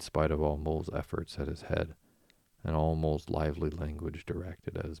 in spite of all Mole's efforts at his head, and all Mole's lively language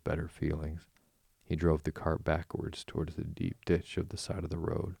directed at his better feelings. He drove the cart backwards towards the deep ditch of the side of the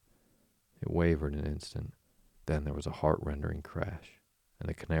road. It wavered an instant, then there was a heart-rending crash, and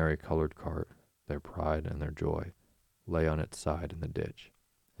the canary-colored cart, their pride and their joy, lay on its side in the ditch,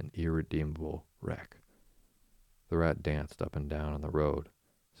 an irredeemable wreck. The rat danced up and down on the road,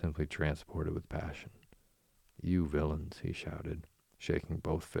 simply transported with passion. "You villains," he shouted, shaking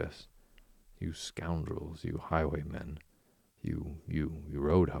both fists. "You scoundrels, you highwaymen, you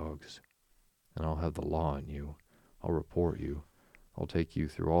road hogs. And I'll have the law on you. I'll report you. I'll take you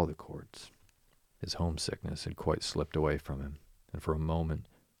through all the courts." His homesickness had quite slipped away from him, and for a moment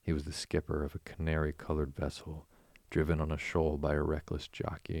he was the skipper of a canary-colored vessel driven on a shoal by a reckless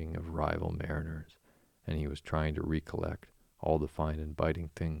jockeying of rival mariners, and he was trying to recollect all the fine and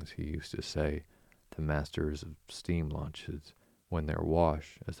biting things he used to say to masters of steam launches when their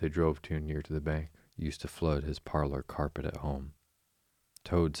wash, as they drove too near to the bank, used to flood his parlor carpet at home.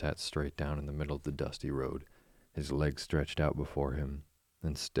 Toad sat straight down in the middle of the dusty road, his legs stretched out before him,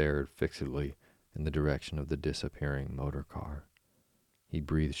 and stared fixedly in the direction of the disappearing motor car. He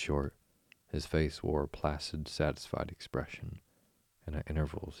breathed short. His face wore a placid, satisfied expression, and at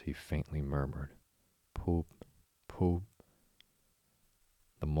intervals he faintly murmured, "Poop, poop."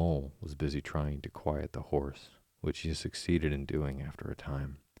 The mole was busy trying to quiet the horse, which he succeeded in doing after a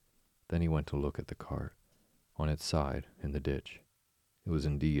time. Then he went to look at the cart, on its side in the ditch. It was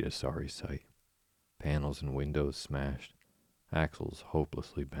indeed a sorry sight. Panels and windows smashed, axles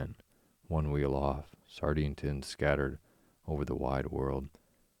hopelessly bent, one wheel off, sardine tins scattered over the wide world,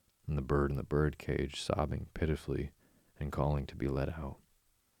 and the bird in the bird cage sobbing pitifully and calling to be let out.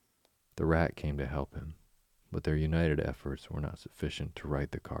 The rat came to help him, but their united efforts were not sufficient to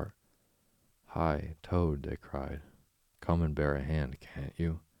right the cart. "Hi, Toad," they cried. "Come and bear a hand, can't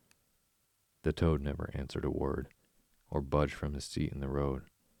you?" The toad never answered a word, or budged from his seat in the road,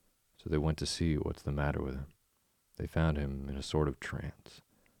 so they went to see what's the matter with him. They found him in a sort of trance,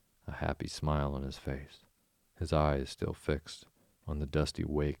 a happy smile on his face, his eyes still fixed on the dusty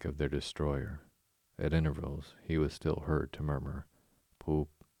wake of their destroyer. At intervals he was still heard to murmur, "Poop,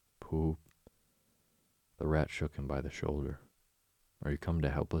 poop." The rat shook him by the shoulder. "Are you come to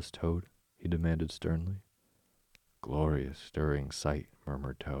help us, Toad?" he demanded sternly. "Glorious, stirring sight,"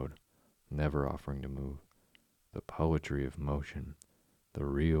 murmured Toad, never offering to move. "The poetry of motion, the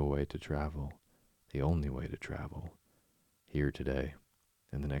real way to travel, the only way to travel. Here today,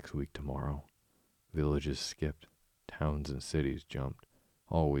 and the next week tomorrow. Villages skipped, towns and cities jumped,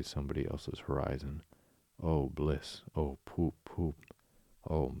 always somebody else's horizon. Oh bliss, oh poop, poop,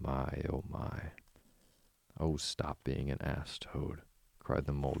 oh my, oh my." "Oh, stop being an ass, Toad," cried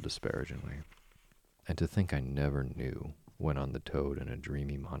the mole disparagingly. "And to think I never knew," went on the toad in a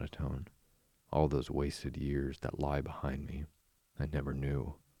dreamy monotone. "All those wasted years that lie behind me, I never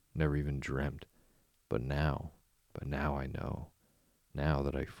knew, never even dreamt. But now I know, now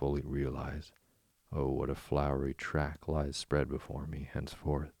that I fully realize, oh, what a flowery track lies spread before me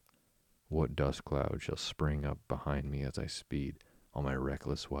henceforth. What dust cloud shall spring up behind me as I speed on my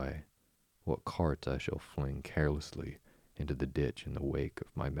reckless way. What carts I shall fling carelessly into the ditch in the wake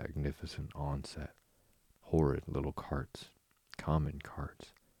of my magnificent onset. Horrid little carts, common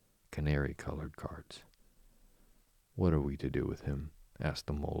carts, canary-colored carts." "What are we to do with him?" asked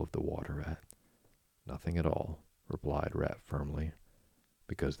the mole of the water rat. "Nothing at all," replied Rat firmly,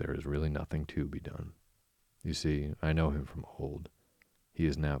 "because there is really nothing to be done. You see, I know him from old. He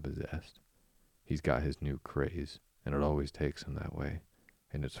is now possessed. He's got his new craze, and it always takes him that way,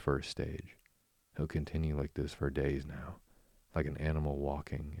 in its first stage. He'll continue like this for days now, like an animal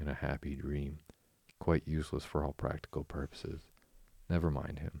walking in a happy dream, quite useless for all practical purposes. Never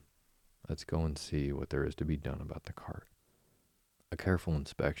mind him. Let's go and see what there is to be done about the cart." A careful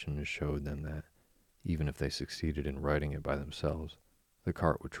inspection showed them that, even if they succeeded in righting it by themselves, the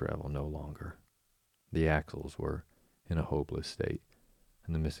cart would travel no longer. The axles were in a hopeless state,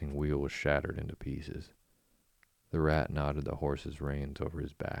 and the missing wheel was shattered into pieces. The rat knotted the horse's reins over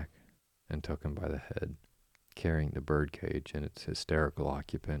his back and took him by the head, carrying the birdcage and its hysterical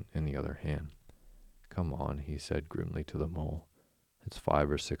occupant in the other hand. "Come on," he said grimly to the mole. "It's 5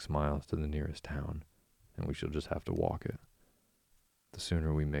 or 6 miles to the nearest town, and we shall just have to walk it. The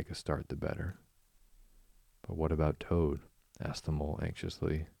sooner we make a start, the better." "But what about Toad?" asked the mole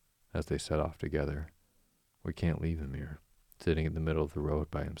anxiously, as they set off together. "We can't leave him here, sitting in the middle of the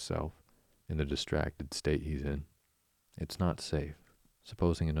road by himself, in the distracted state he's in. It's not safe.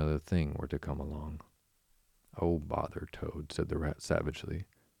 Supposing another thing were to come along." "Oh, bother Toad," said the rat savagely.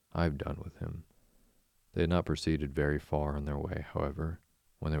 "I've done with him." They had not proceeded very far on their way, however,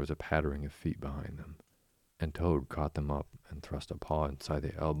 when there was a pattering of feet behind them, and Toad caught them up and thrust a paw inside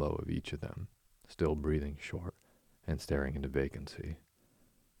the elbow of each of them, still breathing short and staring into vacancy.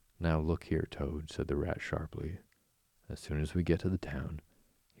 "Now look here, Toad," said the rat sharply. "As soon as we get to the town,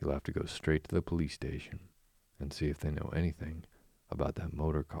 you'll have to go straight to the police station and see if they know anything about that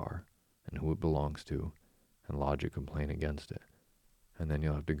motor car and who it belongs to, and lodge a complaint against it. And then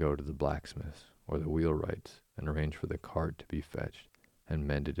you'll have to go to the blacksmith's or the wheelwright's and arrange for the cart to be fetched and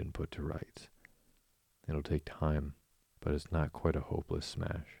mended and put to rights. It'll take time, but it's not quite a hopeless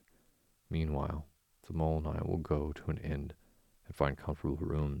smash. Meanwhile, the mole and I will go to an inn and find comfortable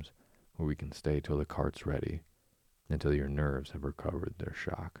rooms where we can stay till the cart's ready, until your nerves have recovered their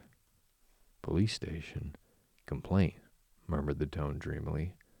shock." "Police station?" Complain, murmured the Toad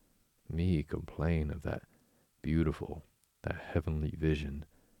dreamily. Me complain of that beautiful, that heavenly vision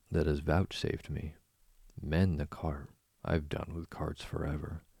that is vouchsafed me. Mend the cart. I've done with carts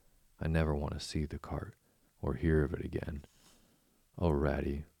forever. I never want to see the cart or hear of it again. Oh,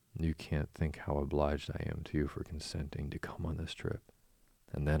 Ratty, you can't think how obliged I am to you for consenting to come on this trip.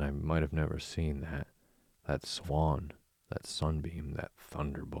 And then I might have never seen that swan, that sunbeam, that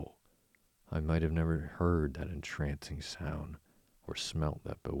thunderbolt. I might have never heard that entrancing sound or smelt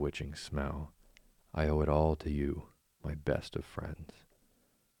that bewitching smell. I owe it all to you, my best of friends.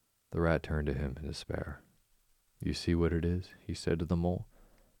 The Rat turned to him in despair. You see what it is, he said to the Mole,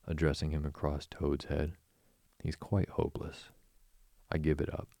 addressing him across Toad's head. He's quite hopeless. I give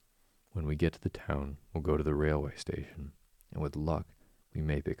it up. When we get to the town, we'll go to the railway station, and with luck, we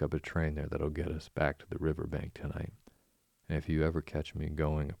may pick up a train there that'll get us back to the river bank tonight. And if you ever catch me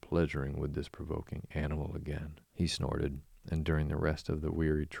going a-pleasuring with this provoking animal again, he snorted, and during the rest of the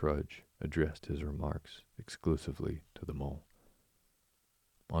weary trudge addressed his remarks exclusively to the Mole.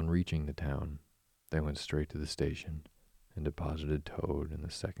 On reaching the town, they went straight to the station and deposited Toad in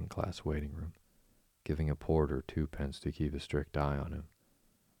the second-class waiting room, giving a porter 2 pence to keep a strict eye on him.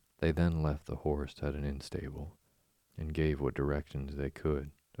 They then left the horse at an inn stable and gave what directions they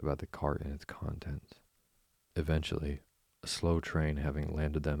could about the cart and its contents. Eventually, a slow train having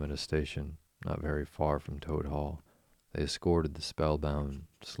landed them at a station not very far from Toad Hall, they escorted the spellbound,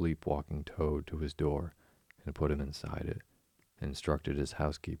 sleepwalking Toad to his door and put him inside it, and instructed his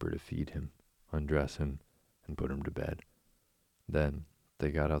housekeeper to feed him, undress him, and put him to bed. Then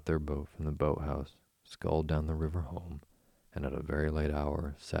they got out their boat from the boathouse, sculled down the river home, and at a very late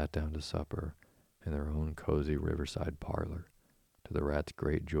hour sat down to supper in their own cozy riverside parlor, to the Rat's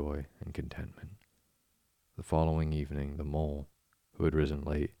great joy and contentment. The following evening the Mole, who had risen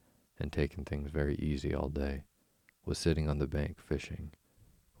late and taken things very easy all day, was sitting on the bank fishing,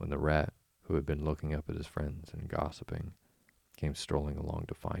 when the Rat, who had been looking up at his friends and gossiping, came strolling along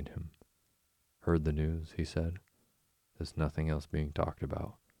to find him. Heard the news, he said. There's nothing else being talked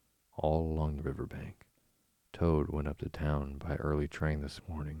about, all along the river bank. Toad went up to town by early train this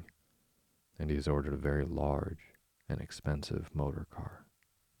morning, and he's ordered a very large and expensive motor car.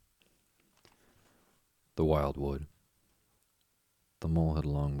 The Wildwood. The Mole had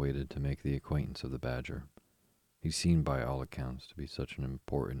long waited to make the acquaintance of the Badger. He seemed by all accounts to be such an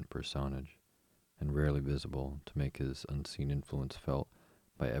important personage, and rarely visible to make his unseen influence felt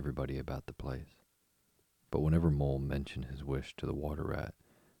by everybody about the place. But whenever Mole mentioned his wish to the Water Rat,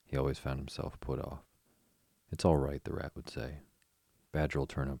 he always found himself put off. It's all right, the Rat would say. Badger'll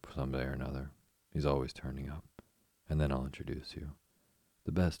turn up some day or another. He's always turning up. And then I'll introduce you.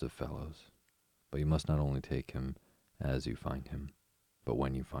 The best of fellows. But you must not only take him as you find him, but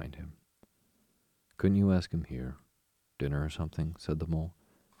when you find him. Couldn't you ask him here? Dinner or something? Said the Mole.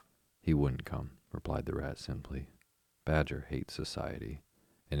 He wouldn't come, replied the Rat simply. Badger hates society,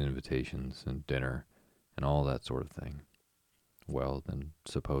 and invitations, and dinner, and all that sort of thing. Well, then,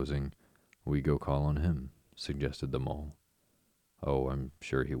 supposing we go call on him, suggested the Mole. Oh, I'm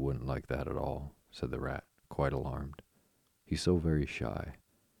sure he wouldn't like that at all, said the Rat, quite alarmed. He's so very shy.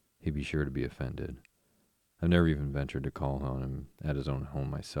 He'd be sure to be offended. I've never even ventured to call on him at his own home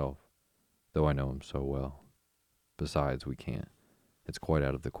myself, though I know him so well. Besides, we can't. It's quite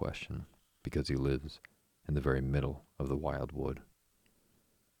out of the question, because he lives in the very middle of the Wildwood.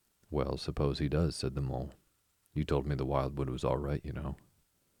 Well, suppose he does, said the Mole. You told me the Wildwood was all right, you know.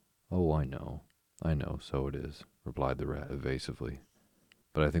 Oh, I know, so it is, replied the Rat evasively.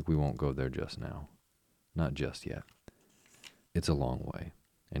 But I think we won't go there just now. Not just yet. It's a long way,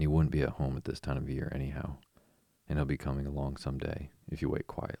 and he wouldn't be at home at this time of year anyhow, and he'll be coming along some day if you wait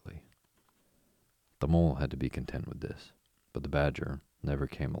quietly. The Mole had to be content with this, but the Badger never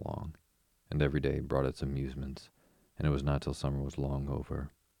came along, and every day brought its amusements, and it was not till summer was long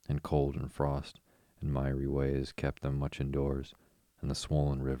over, and cold and frost and miry ways kept them much indoors, and the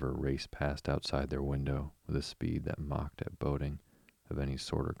swollen river raced past outside their window with a speed that mocked at boating of any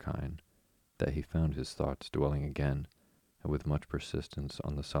sort or kind, that he found his thoughts dwelling again, and with much persistence,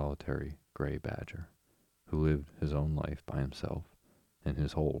 on the solitary gray Badger, who lived his own life by himself in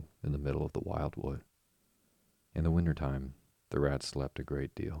his hole in the middle of the Wildwood. In the winter-time, the Rat slept a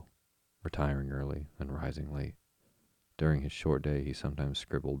great deal, retiring early and rising late. During his short day he sometimes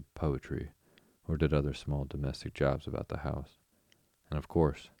scribbled poetry, or did other small domestic jobs about the house, and of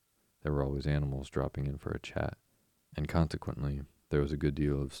course there were always animals dropping in for a chat, and consequently there was a good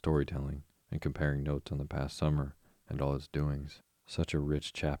deal of storytelling and comparing notes on the past summer and all its doings. Such a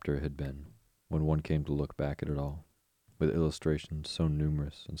rich chapter it had been, when one came to look back at it all, with illustrations so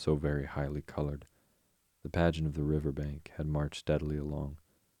numerous and so very highly colored, The pageant of the riverbank had marched steadily along,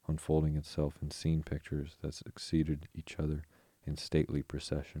 unfolding itself in scene pictures that succeeded each other in stately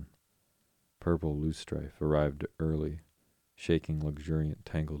procession. Purple loosestrife arrived early, shaking luxuriant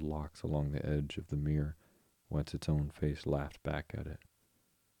tangled locks along the edge of the mirror, whence its own face laughed back at it.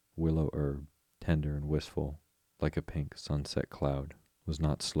 Willow herb, tender and wistful, like a pink sunset cloud, was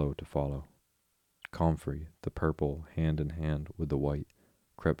not slow to follow. Comfrey, the purple, hand in hand with the white,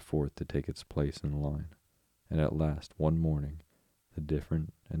 crept forth to take its place in the line, and at last, one morning, the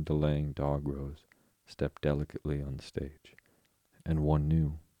different and delaying dog rose stepped delicately on the stage, and one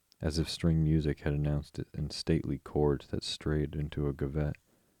knew, as if string music had announced it in stately chords that strayed into a gavotte,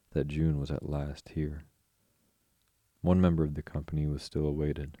 that June was at last here. One member of the company was still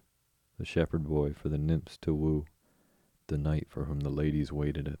awaited, the shepherd boy for the nymphs to woo, the knight for whom the ladies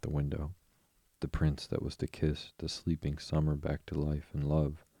waited at the window, the prince that was to kiss the sleeping summer back to life and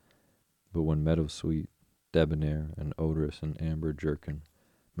love. But when meadow-sweet, debonair, and odorous in amber jerkin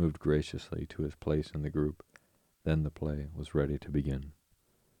moved graciously to his place in the group, then the play was ready to begin.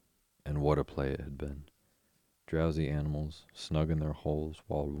 And what a play it had been! Drowsy animals, snug in their holes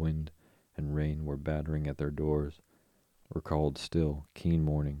while wind and rain were battering at their doors, recalled still, keen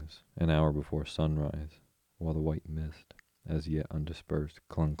mornings, an hour before sunrise, while the white mist, as yet undispersed,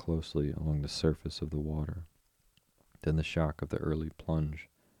 clung closely along the surface of the water. Then the shock of the early plunge,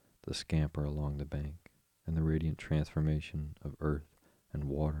 the scamper along the bank, and the radiant transformation of earth and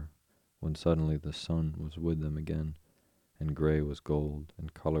water, when suddenly the sun was with them again, and gray was gold,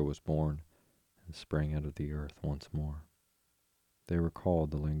 and color was born, and sprang out of the earth once more. They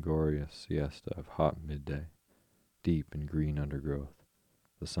recalled the languorous siesta of hot midday, deep in green undergrowth,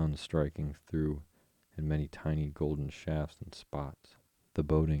 the sun striking through in many tiny golden shafts and spots, the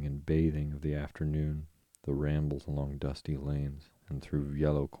boating and bathing of the afternoon, the rambles along dusty lanes and through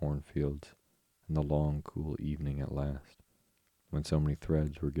yellow cornfields, and the long, cool evening at last, when so many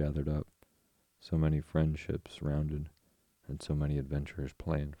threads were gathered up, so many friendships rounded, and so many adventures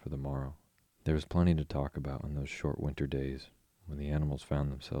planned for the morrow. There was plenty to talk about in those short winter days, when the animals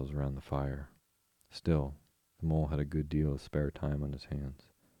found themselves around the fire. Still, the mole had a good deal of spare time on his hands,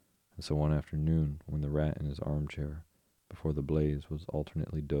 and so one afternoon, when the rat in his armchair before the blaze was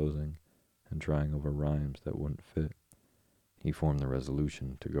alternately dozing and trying over rhymes that wouldn't fit, he formed the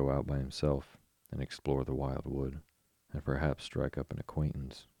resolution to go out by himself and explore the wild wood, and perhaps strike up an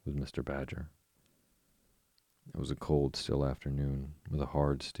acquaintance with Mr. Badger. It was a cold, still afternoon, with a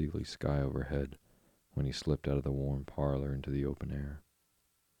hard, steely sky overhead, when he slipped out of the warm parlor into the open air.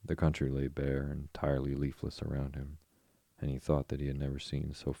 The country lay bare and entirely leafless around him, and he thought that he had never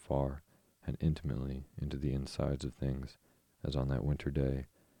seen so far and intimately into the insides of things as on that winter day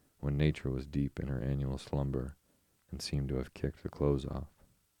when nature was deep in her annual slumber and seemed to have kicked the clothes off.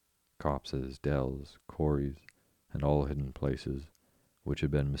 Copses, dells, corries, and all hidden places, which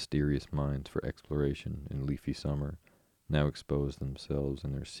had been mysterious mines for exploration in leafy summer, now exposed themselves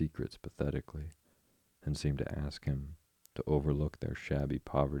in their secrets pathetically, and seemed to ask him to overlook their shabby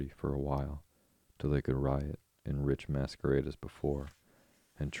poverty for a while, till they could riot in rich masquerade as before,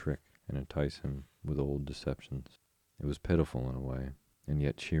 and trick and entice him with old deceptions. It was pitiful in a way, and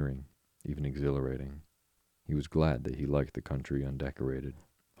yet cheering, even exhilarating. He was glad that he liked the country undecorated,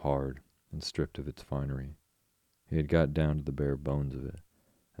 hard, and stripped of its finery. He had got down to the bare bones of it,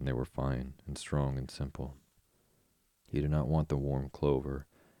 and they were fine and strong and simple. He did not want the warm clover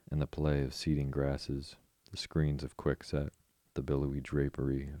and the play of seeding grasses, the screens of quickset, the billowy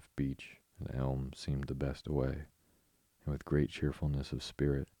drapery of beech and elm seemed the best away, and with great cheerfulness of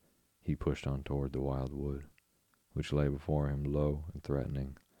spirit he pushed on toward the wild wood, which lay before him low and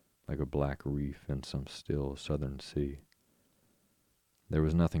threatening, like a black reef in some still southern sea. There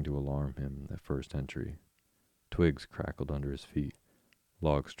was nothing to alarm him at first entry. Twigs crackled under his feet,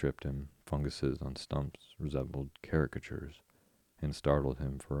 logs tripped him, funguses on stumps resembled caricatures, and startled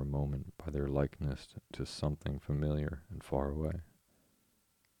him for a moment by their likeness to something familiar and far away.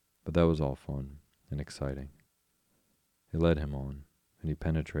 But that was all fun and exciting. It led him on, and he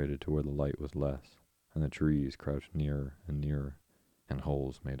penetrated to where the light was less, and the trees crouched nearer and nearer, and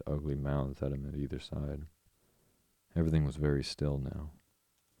holes made ugly mouths at him at either side. Everything was very still now.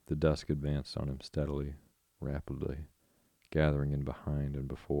 The dusk advanced on him steadily, rapidly, gathering in behind and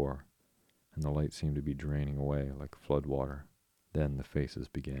before, and the light seemed to be draining away like flood water. Then the faces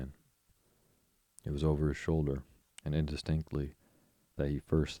began. It was over his shoulder, and indistinctly, that he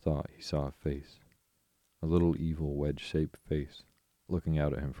first thought he saw a face, a little evil wedge-shaped face, looking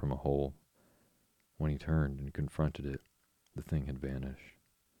out at him from a hole. When he turned and confronted it, the thing had vanished.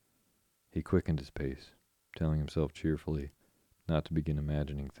 He quickened his pace, telling himself cheerfully not to begin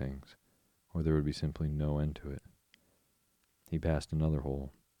imagining things, or there would be simply no end to it. He passed another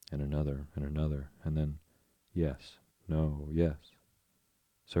hole, and another, and then, yes, no, yes.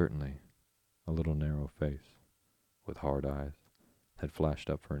 Certainly, a little narrow face, with hard eyes, had flashed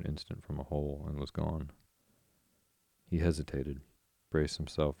up for an instant from a hole and was gone. He hesitated, braced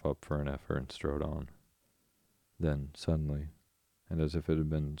himself up for an effort, and strode on. Then, suddenly, and as if it had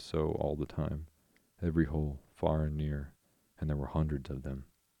been so all the time, every hole, far and near, and there were hundreds of them,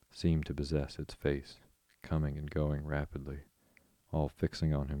 seemed to possess its face, coming and going rapidly, all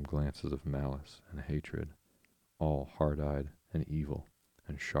fixing on him glances of malice and hatred, all hard-eyed and evil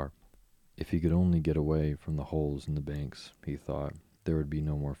and sharp. If he could only get away from the holes in the banks, he thought, there would be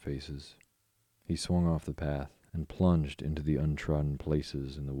no more faces. He swung off the path and plunged into the untrodden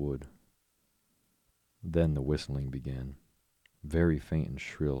places in the wood. Then the whistling began. Very faint and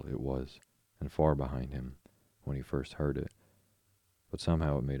shrill it was, and far behind him when he first heard it, but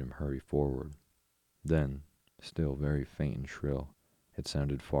somehow it made him hurry forward. Then, still very faint and shrill, it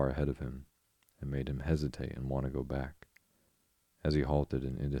sounded far ahead of him, and made him hesitate and want to go back. As he halted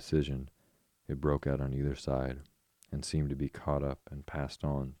in indecision, it broke out on either side, and seemed to be caught up and passed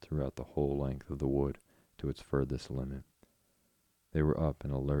on throughout the whole length of the wood to its furthest limit. They were up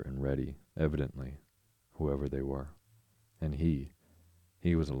and alert and ready, evidently, whoever they were. And he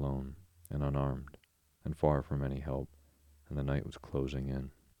was alone and unarmed, and far from any help, and the night was closing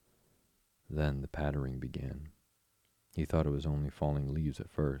in. Then the pattering began. He thought it was only falling leaves at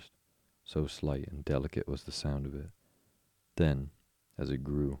first, so slight and delicate was the sound of it. Then, as it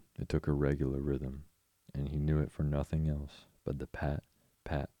grew, it took a regular rhythm, and he knew it for nothing else but the pat,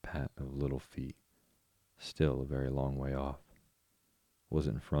 pat, pat of little feet, still a very long way off. Was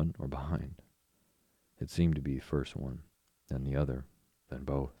it in front or behind? It seemed to be first one, then the other, then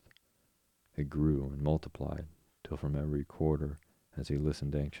both. It grew and multiplied, till from every quarter, as he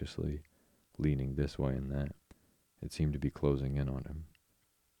listened anxiously, leaning this way and that, it seemed to be closing in on him.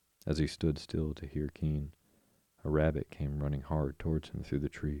 As he stood still to hear keen, a rabbit came running hard towards him through the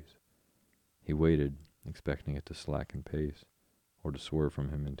trees. He waited, expecting it to slacken pace, or to swerve from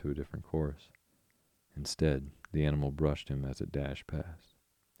him into a different course. Instead, the animal brushed him as it dashed past,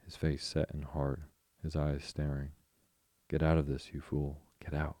 his face set and hard, his eyes staring. "Get out of this, you fool,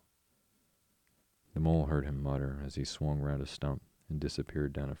 get out." The mole heard him mutter as he swung round a stump and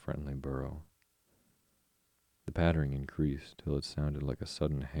disappeared down a friendly burrow. The pattering increased till it sounded like a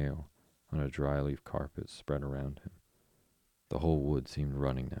sudden hail on a dry-leaf carpet spread around him. The whole wood seemed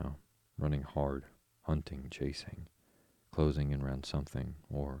running now, running hard, hunting, chasing, closing in round something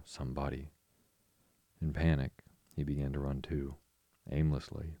or somebody. In panic, he began to run too,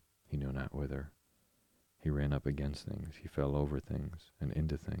 aimlessly, he knew not whither. He ran up against things, he fell over things and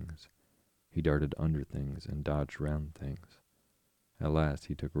into things. He darted under things and dodged round things. At last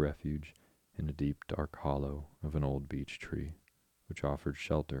he took refuge in a deep dark hollow of an old beech tree, which offered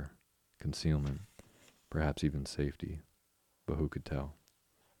shelter, concealment, perhaps even safety, but who could tell?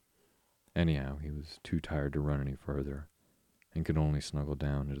 Anyhow, he was too tired to run any further, and could only snuggle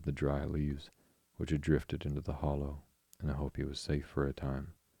down into the dry leaves which had drifted into the hollow, in the hope he was safe for a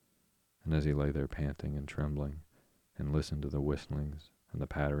time. And as he lay there panting and trembling, and listened to the whistlings and the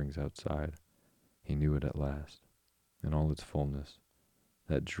patterings outside, he knew it at last, in all its fullness,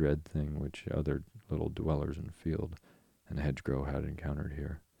 that dread thing which other little dwellers in field and hedgerow had encountered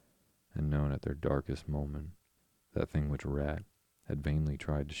here, and known at their darkest moment, that thing which Rat had vainly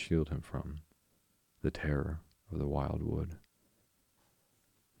tried to shield him from, the terror of the wild wood.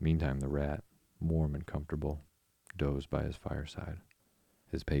 Meantime the Rat, warm and comfortable, dozed by his fireside.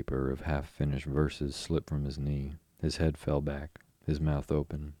 His paper of half-finished verses slipped from his knee, his head fell back, his mouth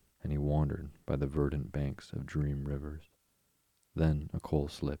open, and he wandered by the verdant banks of dream rivers. Then a coal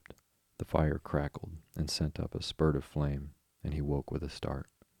slipped, the fire crackled and sent up a spurt of flame, and he woke with a start.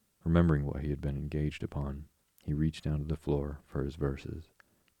 Remembering what he had been engaged upon, he reached down to the floor for his verses,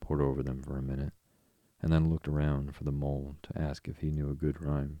 pored over them for a minute, and then looked around for the mole to ask if he knew a good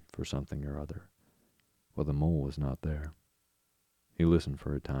rhyme for something or other. But the mole was not there. He listened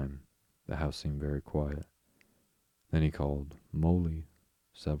for a time. The house seemed very quiet. Then he called "Moley"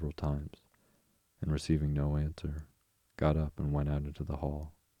 several times, and receiving no answer, got up and went out into the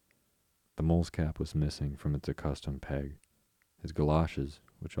hall. The mole's cap was missing from its accustomed peg. His galoshes,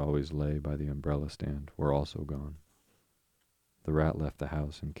 which always lay by the umbrella stand, were also gone. The Rat left the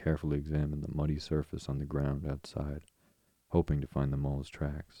house and carefully examined the muddy surface on the ground outside, hoping to find the mole's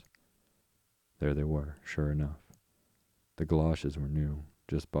tracks. There they were, sure enough. The galoshes were new,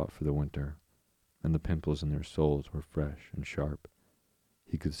 just bought for the winter, and the pimples in their soles were fresh and sharp.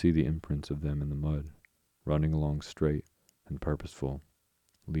 He could see the imprints of them in the mud, running along straight and purposeful,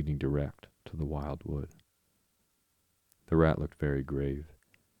 leading direct to the wild wood. The rat looked very grave,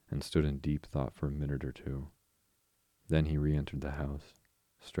 and stood in deep thought for a minute or two. Then he re-entered the house,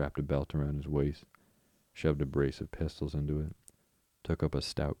 strapped a belt around his waist, shoved a brace of pistols into it, took up a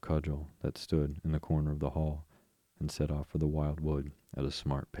stout cudgel that stood in the corner of the hall, and set off for the wild wood at a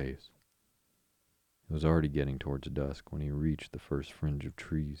smart pace. It was already getting towards dusk when he reached the first fringe of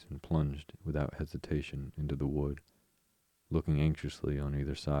trees and plunged without hesitation into the wood, looking anxiously on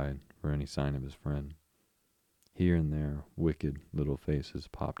either side for any sign of his friend. Here and there, wicked little faces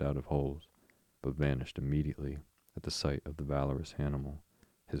popped out of holes, but vanished immediately at the sight of the valorous animal,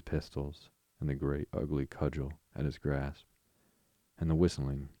 his pistols, and the great ugly cudgel at his grasp, and the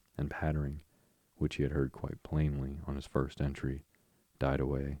whistling and pattering, which he had heard quite plainly on his first entry, died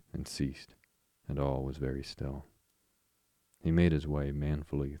away and ceased, and all was very still. He made his way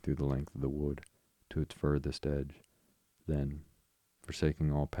manfully through the length of the wood to its furthest edge. Then,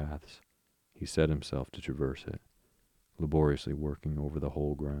 forsaking all paths, he set himself to traverse it, laboriously working over the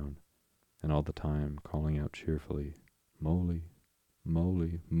whole ground, and all the time calling out cheerfully, "Moly,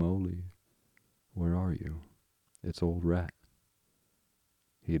 Moly, Moly, where are you? It's old Rat."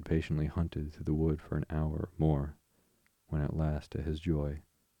 He had patiently hunted through the wood for an hour or more, when at last, to his joy,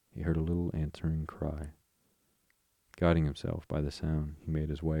 he heard a little answering cry. Guiding himself by the sound, he made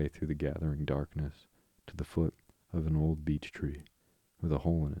his way through the gathering darkness to the foot of an old beech tree with a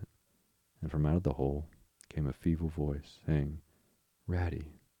hole in it, and from out of the hole came a feeble voice saying,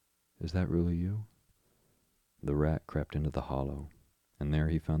 "Ratty, is that really you?" The rat crept into the hollow, and there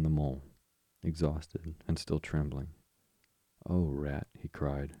he found the mole, exhausted and still trembling. "Oh, Rat," he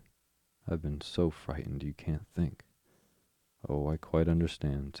cried, "I've been so frightened you can't think." "Oh, I quite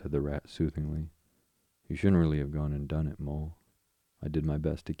understand," said the rat soothingly. "You shouldn't really have gone and done it, Mole. I did my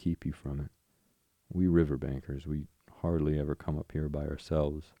best to keep you from it. We river bankers, we hardly ever come up here by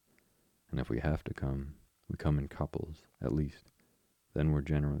ourselves, and if we have to come, we come in couples, at least. Then we're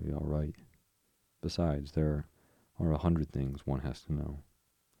generally all right. Besides, there are 100 things one has to know,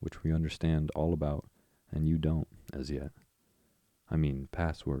 which we understand all about, and you don't, as yet. I mean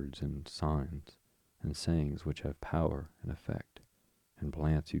passwords and signs, and sayings which have power and effect, and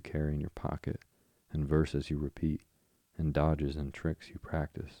plants you carry in your pocket, and verses you repeat, and dodges and tricks you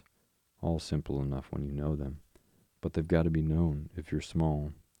practice, all simple enough when you know them, but they've got to be known if you're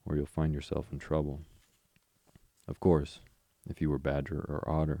small, or you'll find yourself in trouble. Of course, if you were Badger or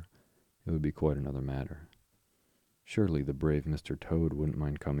Otter, it would be quite another matter." "Surely the brave Mr. Toad wouldn't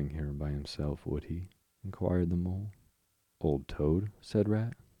mind coming here by himself, would he?" inquired the Mole. "Old Toad?" said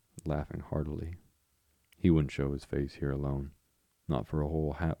Rat, laughing heartily. "He wouldn't show his face here alone. Not for a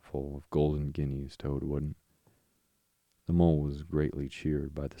whole hatful of golden guineas, Toad wouldn't." The Mole was greatly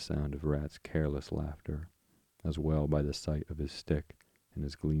cheered by the sound of Rat's careless laughter, as well by the sight of his stick and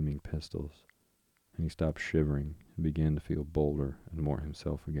his gleaming pistols, and he stopped shivering and began to feel bolder and more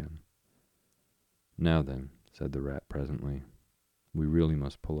himself again. "Now then," said the Rat presently, "we really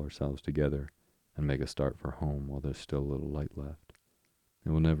must pull ourselves together and make a start for home while there's still a little light left. It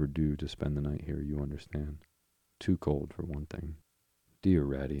will never do to spend the night here, you understand. Too cold, for one thing." "Dear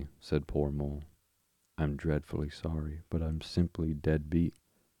Ratty," said poor Mole, "I'm dreadfully sorry, but I'm simply dead beat,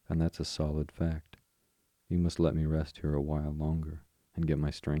 and that's a solid fact. You must let me rest here a while longer and get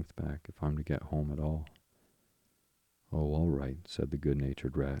my strength back if I'm to get home at all." "Oh, all right," said the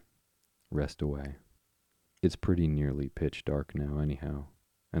good-natured Rat. "Rest away. It's pretty nearly pitch dark now anyhow,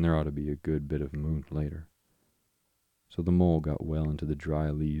 and there ought to be a good bit of moon later." So the Mole got well into the dry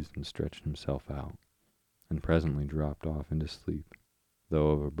leaves and stretched himself out, and presently dropped off into sleep,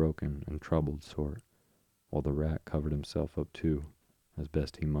 though of a broken and troubled sort, while the Rat covered himself up too, as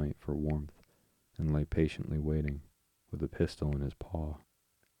best he might for warmth, and lay patiently waiting, with a pistol in his paw.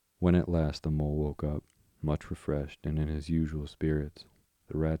 When at last the Mole woke up, much refreshed and in his usual spirits,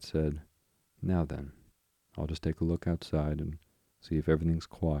 the Rat said, "Now then, I'll just take a look outside and see if everything's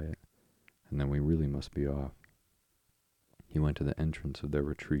quiet, and then we really must be off." He went to the entrance of their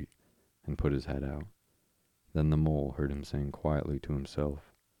retreat and put his head out. Then the Mole heard him saying quietly to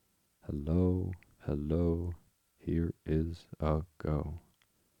himself, "Hello, hello, here is a go."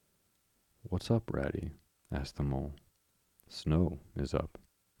 "What's up, Ratty?" asked the Mole. "Snow is up,"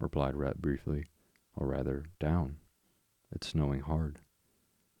 replied Rat briefly, "or rather down. It's snowing hard."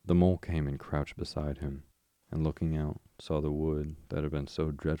 The Mole came and crouched beside him, and looking out, saw the wood that had been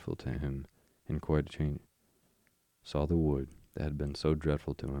so dreadful to him in quite a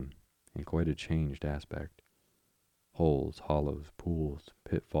changed aspect. Holes, hollows, pools,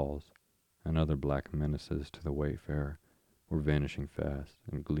 pitfalls, and other black menaces to the wayfarer were vanishing fast,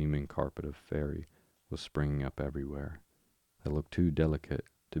 and gleaming carpet of fairy was springing up everywhere. They looked too delicate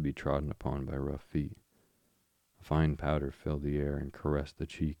to be trodden upon by rough feet. A fine powder filled the air and caressed the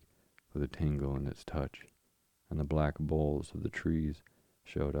cheek with a tingle in its touch, and the black boles of the trees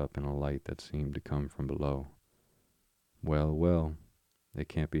showed up in a light that seemed to come from below. Well, well, it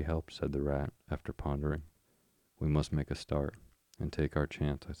can't be helped, said the rat, after pondering. We must make a start, and take our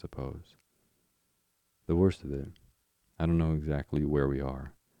chance, I suppose. The worst of it, I don't know exactly where we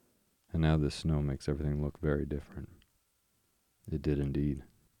are, and now this snow makes everything look very different. It did indeed.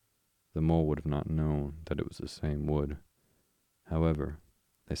 The mole would have not known that it was the same wood. However,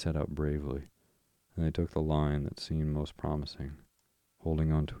 they set out bravely, and they took the line that seemed most promising,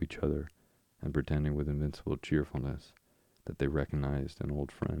 holding on to each other and pretending with invincible cheerfulness that they recognized an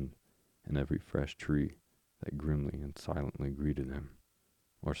old friend in every fresh tree that grimly and silently greeted them,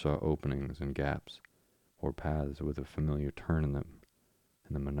 or saw openings and gaps, or paths with a familiar turn in them,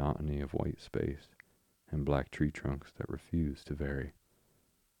 in the monotony of white space and black tree trunks that refused to vary.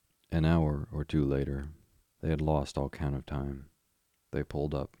 An hour or two later, they had lost all count of time. They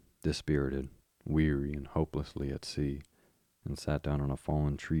pulled up, dispirited, weary and hopelessly at sea, and sat down on a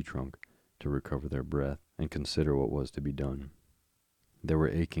fallen tree trunk to recover their breath and consider what was to be done. They were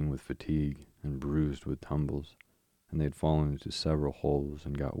aching with fatigue and bruised with tumbles, and they had fallen into several holes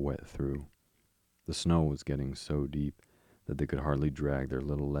and got wet through. The snow was getting so deep that they could hardly drag their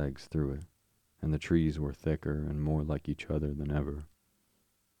little legs through it, and the trees were thicker and more like each other than ever.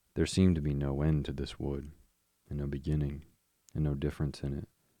 There seemed to be no end to this wood, and no beginning, and no difference in it,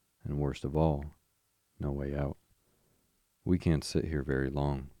 and worst of all, no way out. We can't sit here very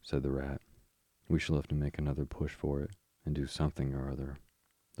long, said the rat. We shall have to make another push for it, and do something or other.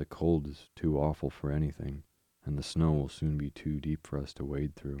 The cold is too awful for anything, and the snow will soon be too deep for us to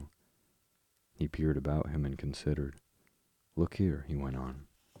wade through. He peered about him and considered. Look here, he went on.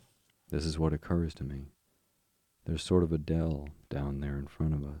 This is what occurs to me. There's sort of a dell down there in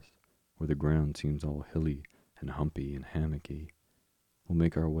front of us, where the ground seems all hilly and humpy and hammocky. We'll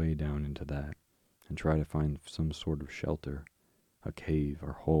make our way down into that, and try to find some sort of shelter, a cave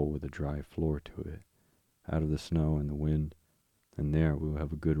or hole with a dry floor to it, out of the snow and the wind, and there we will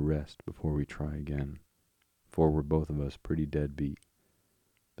have a good rest before we try again, for we're both of us pretty dead beat.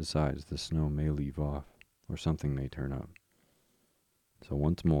 Besides, the snow may leave off, or something may turn up. So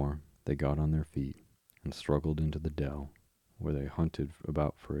once more, they got on their feet and struggled into the dell, where they hunted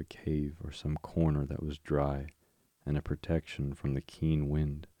about for a cave or some corner that was dry and a protection from the keen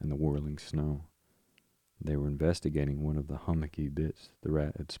wind and the whirling snow. They were investigating one of the hummocky bits the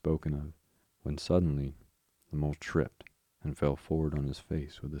rat had spoken of, when suddenly the mole tripped and fell forward on his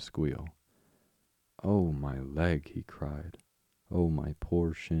face with a squeal. "Oh, my leg," he cried. "Oh, my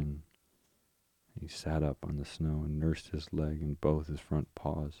poor shin." He sat up on the snow and nursed his leg in both his front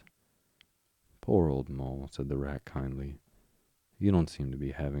paws. "Poor old mole," said the rat kindly. "You don't seem to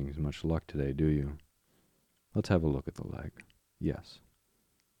be having as much luck today, do you? Let's have a look at the leg. Yes,"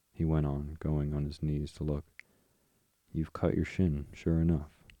 he went on, going on his knees to look. "You've cut your shin, sure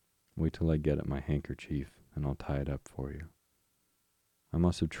enough. Wait till I get at my handkerchief, and I'll tie it up for you." "I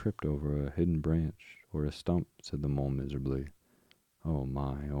must have tripped over a hidden branch or a stump," said the mole miserably. "Oh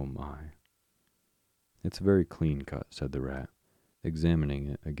my, oh my." "It's a very clean cut," said the rat, examining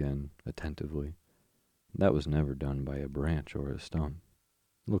it again attentively. "That was never done by a branch or a stump.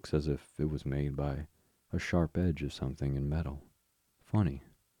 Looks as if it was made by a sharp edge of something in metal. Funny."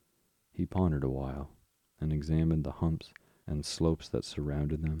 He pondered a while, and examined the humps and slopes that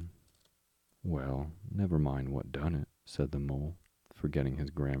surrounded them. "Well, never mind what done it," said the mole, forgetting his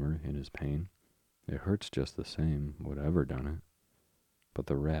grammar in his pain. "It hurts just the same, whatever done it." But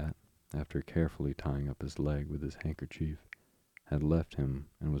the rat, after carefully tying up his leg with his handkerchief, had left him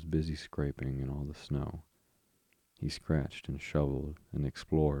and was busy scraping in all the snow. He scratched and shoveled and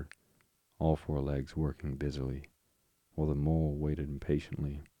explored, all four legs working busily, while the mole waited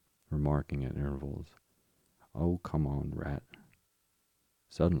impatiently, remarking at intervals, "Oh, come on, rat."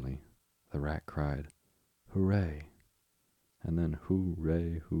 Suddenly, the rat cried, "Hooray!" and then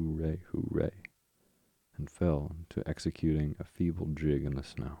hooray, hooray, hooray, and fell to executing a feeble jig in the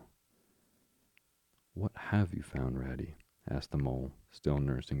snow. "What have you found, Ratty?" asked the mole, still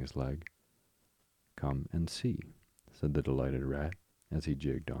nursing his leg. "Come and see," said the delighted rat, as he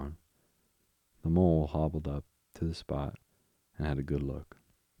jigged on. The mole hobbled up to the spot and had a good look.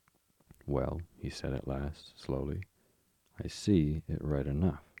 "Well," he said at last, slowly, "I see it right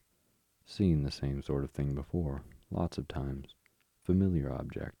enough. Seen the same sort of thing before, lots of times. Familiar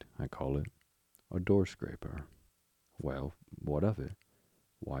object, I call it. A door scraper." "Well, what of it?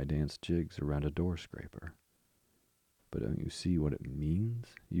 Why dance jigs around a door scraper?" "But don't you see what it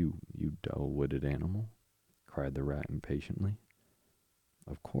means, you dull-witted animal?" cried the rat impatiently.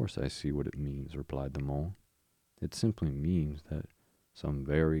 "Of course I see what it means," replied the mole. "It simply means that some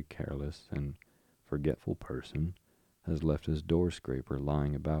very careless and forgetful person has left his door scraper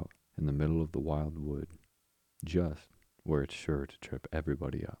lying about in the middle of the wild wood, just where it's sure to trip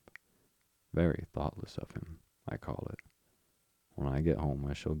everybody up. Very thoughtless of him, I call it. When I get home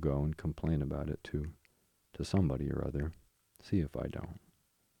I shall go and complain about it to somebody or other. See if I don't."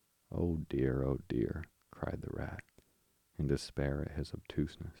 Oh dear, cried the rat, in despair at his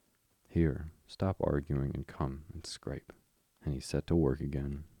obtuseness. "Here, stop arguing and come and scrape." And he set to work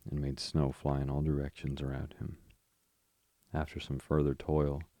again and made snow fly in all directions around him. After some further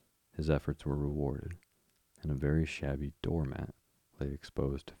toil, his efforts were rewarded, and a very shabby doormat lay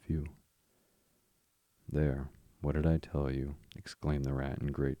exposed to view. "There, what did I tell you?" exclaimed the rat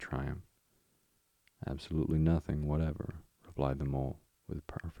in great triumph. "Absolutely nothing whatever," replied the mole with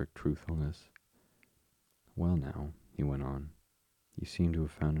perfect truthfulness. "Well now," he went on, "you seem to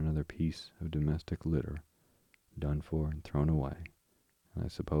have found another piece of domestic litter, done for and thrown away, and I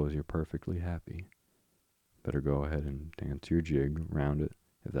suppose you're perfectly happy. Better go ahead and dance your jig round it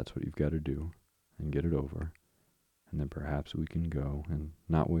if that's what you've got to do, and get it over, and then perhaps we can go and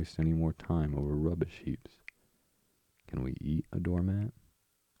not waste any more time over rubbish heaps. Can we eat a doormat,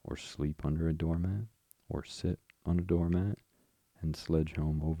 or sleep under a doormat, or sit on a doormat and sledge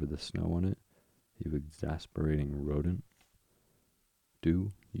home over the snow on it, you exasperating rodent?"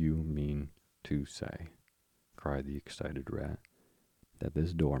 "Do you mean to say," cried the excited rat, "that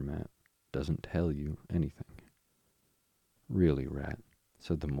this doormat doesn't tell you anything?" "Really, rat,"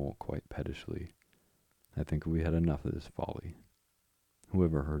 said the mole quite pettishly, "I think we had enough of this folly. Who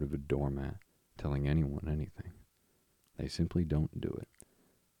ever heard of a doormat telling anyone anything? They simply don't do it.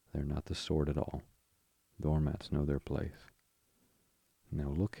 They're not the sort at all. Doormats know their place." "Now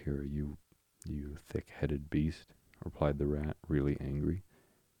look here, you thick-headed beast," replied the rat, really angry.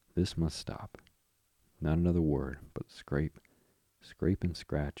 "This must stop. Not another word, but scrape and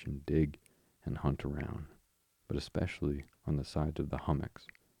scratch and dig and hunt around, but especially on the sides of the hummocks,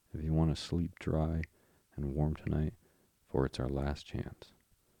 if you want to sleep dry and warm tonight, for it's our last chance."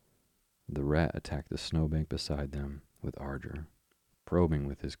 The rat attacked the snowbank beside them with ardor, probing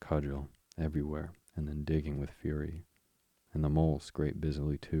with his cudgel everywhere and then digging with fury. And the mole scraped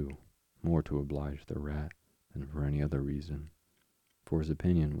busily too, more to oblige the rat than for any other reason, for his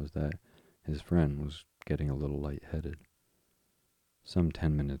opinion was that his friend was getting a little light-headed. Some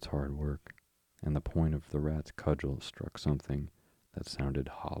 10 minutes' hard work, and the point of the rat's cudgel struck something that sounded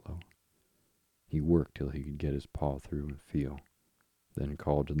hollow. He worked till he could get his paw through and feel, then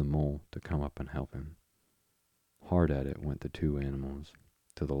called to the mole to come up and help him. Hard at it went the two animals,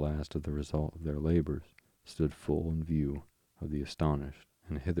 till the last of the result of their labors stood full in view of the astonished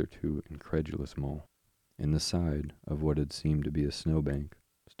and hitherto incredulous mole. In the side of what had seemed to be a snowbank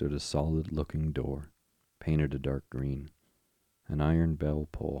stood a solid-looking door, painted a dark green. An iron bell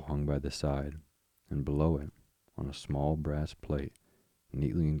pull hung by the side, and below it, on a small brass plate,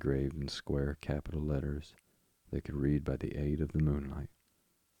 neatly engraved in square capital letters, they could read by the aid of the moonlight,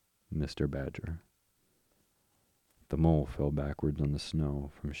 "Mr. Badger." The mole fell backwards on the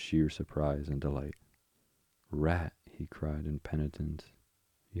snow from sheer surprise and delight. "Rat," he cried in penitence,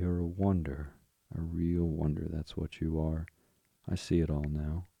 "you're a wonder, a real wonder, that's what you are. I see it all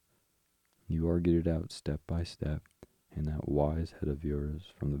now. You argued it out step by step in that wise head of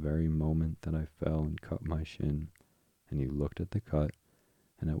yours from the very moment that I fell and cut my shin, and you looked at the cut,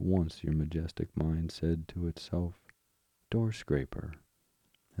 and at once your majestic mind said to itself, 'Door scraper,'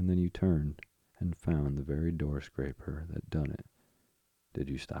 and then you turned and found the very door scraper that done it. Did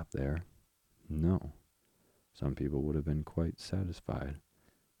you stop there? No. Some people would have been quite satisfied,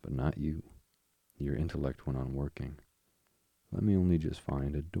 but not you. Your intellect went on working. 'Let me only just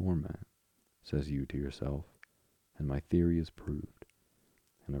find a doormat,' says you to yourself, 'and my theory is proved.'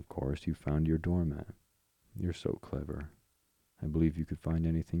 And of course you found your doormat. You're so clever. I believe you could find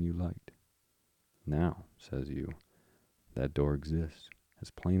anything you liked. 'Now,' says you, 'that door exists, as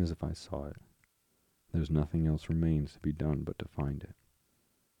plain as if I saw it. There's nothing else remains to be done but to find it.'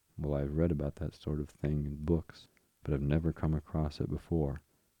 Well, I've read about that sort of thing in books, but I've never come across it before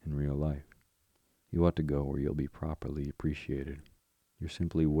in real life. You ought to go where you'll be properly appreciated. You're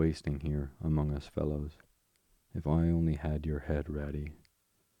simply wasting here among us fellows. If I only had your head, Ratty."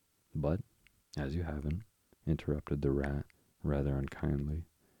 "But, as you haven't," interrupted the rat, rather unkindly,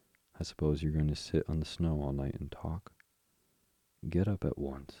 "I suppose you're going to sit on the snow all night and talk? Get up at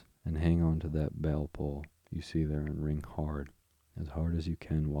once, and hang on to that bell pull you see there and ring hard as you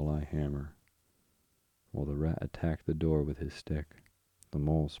can while I hammer." While the rat attacked the door with his stick, the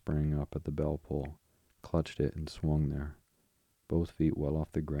mole sprang up at the bell pull, clutched it, and swung there. both feet well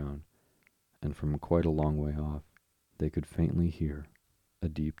off the ground, and from quite a long way off, they could faintly hear a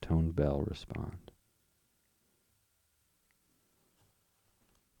deep-toned bell respond.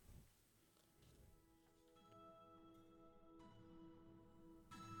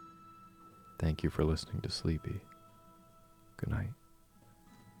 Thank you for listening to Sleepy. Good night.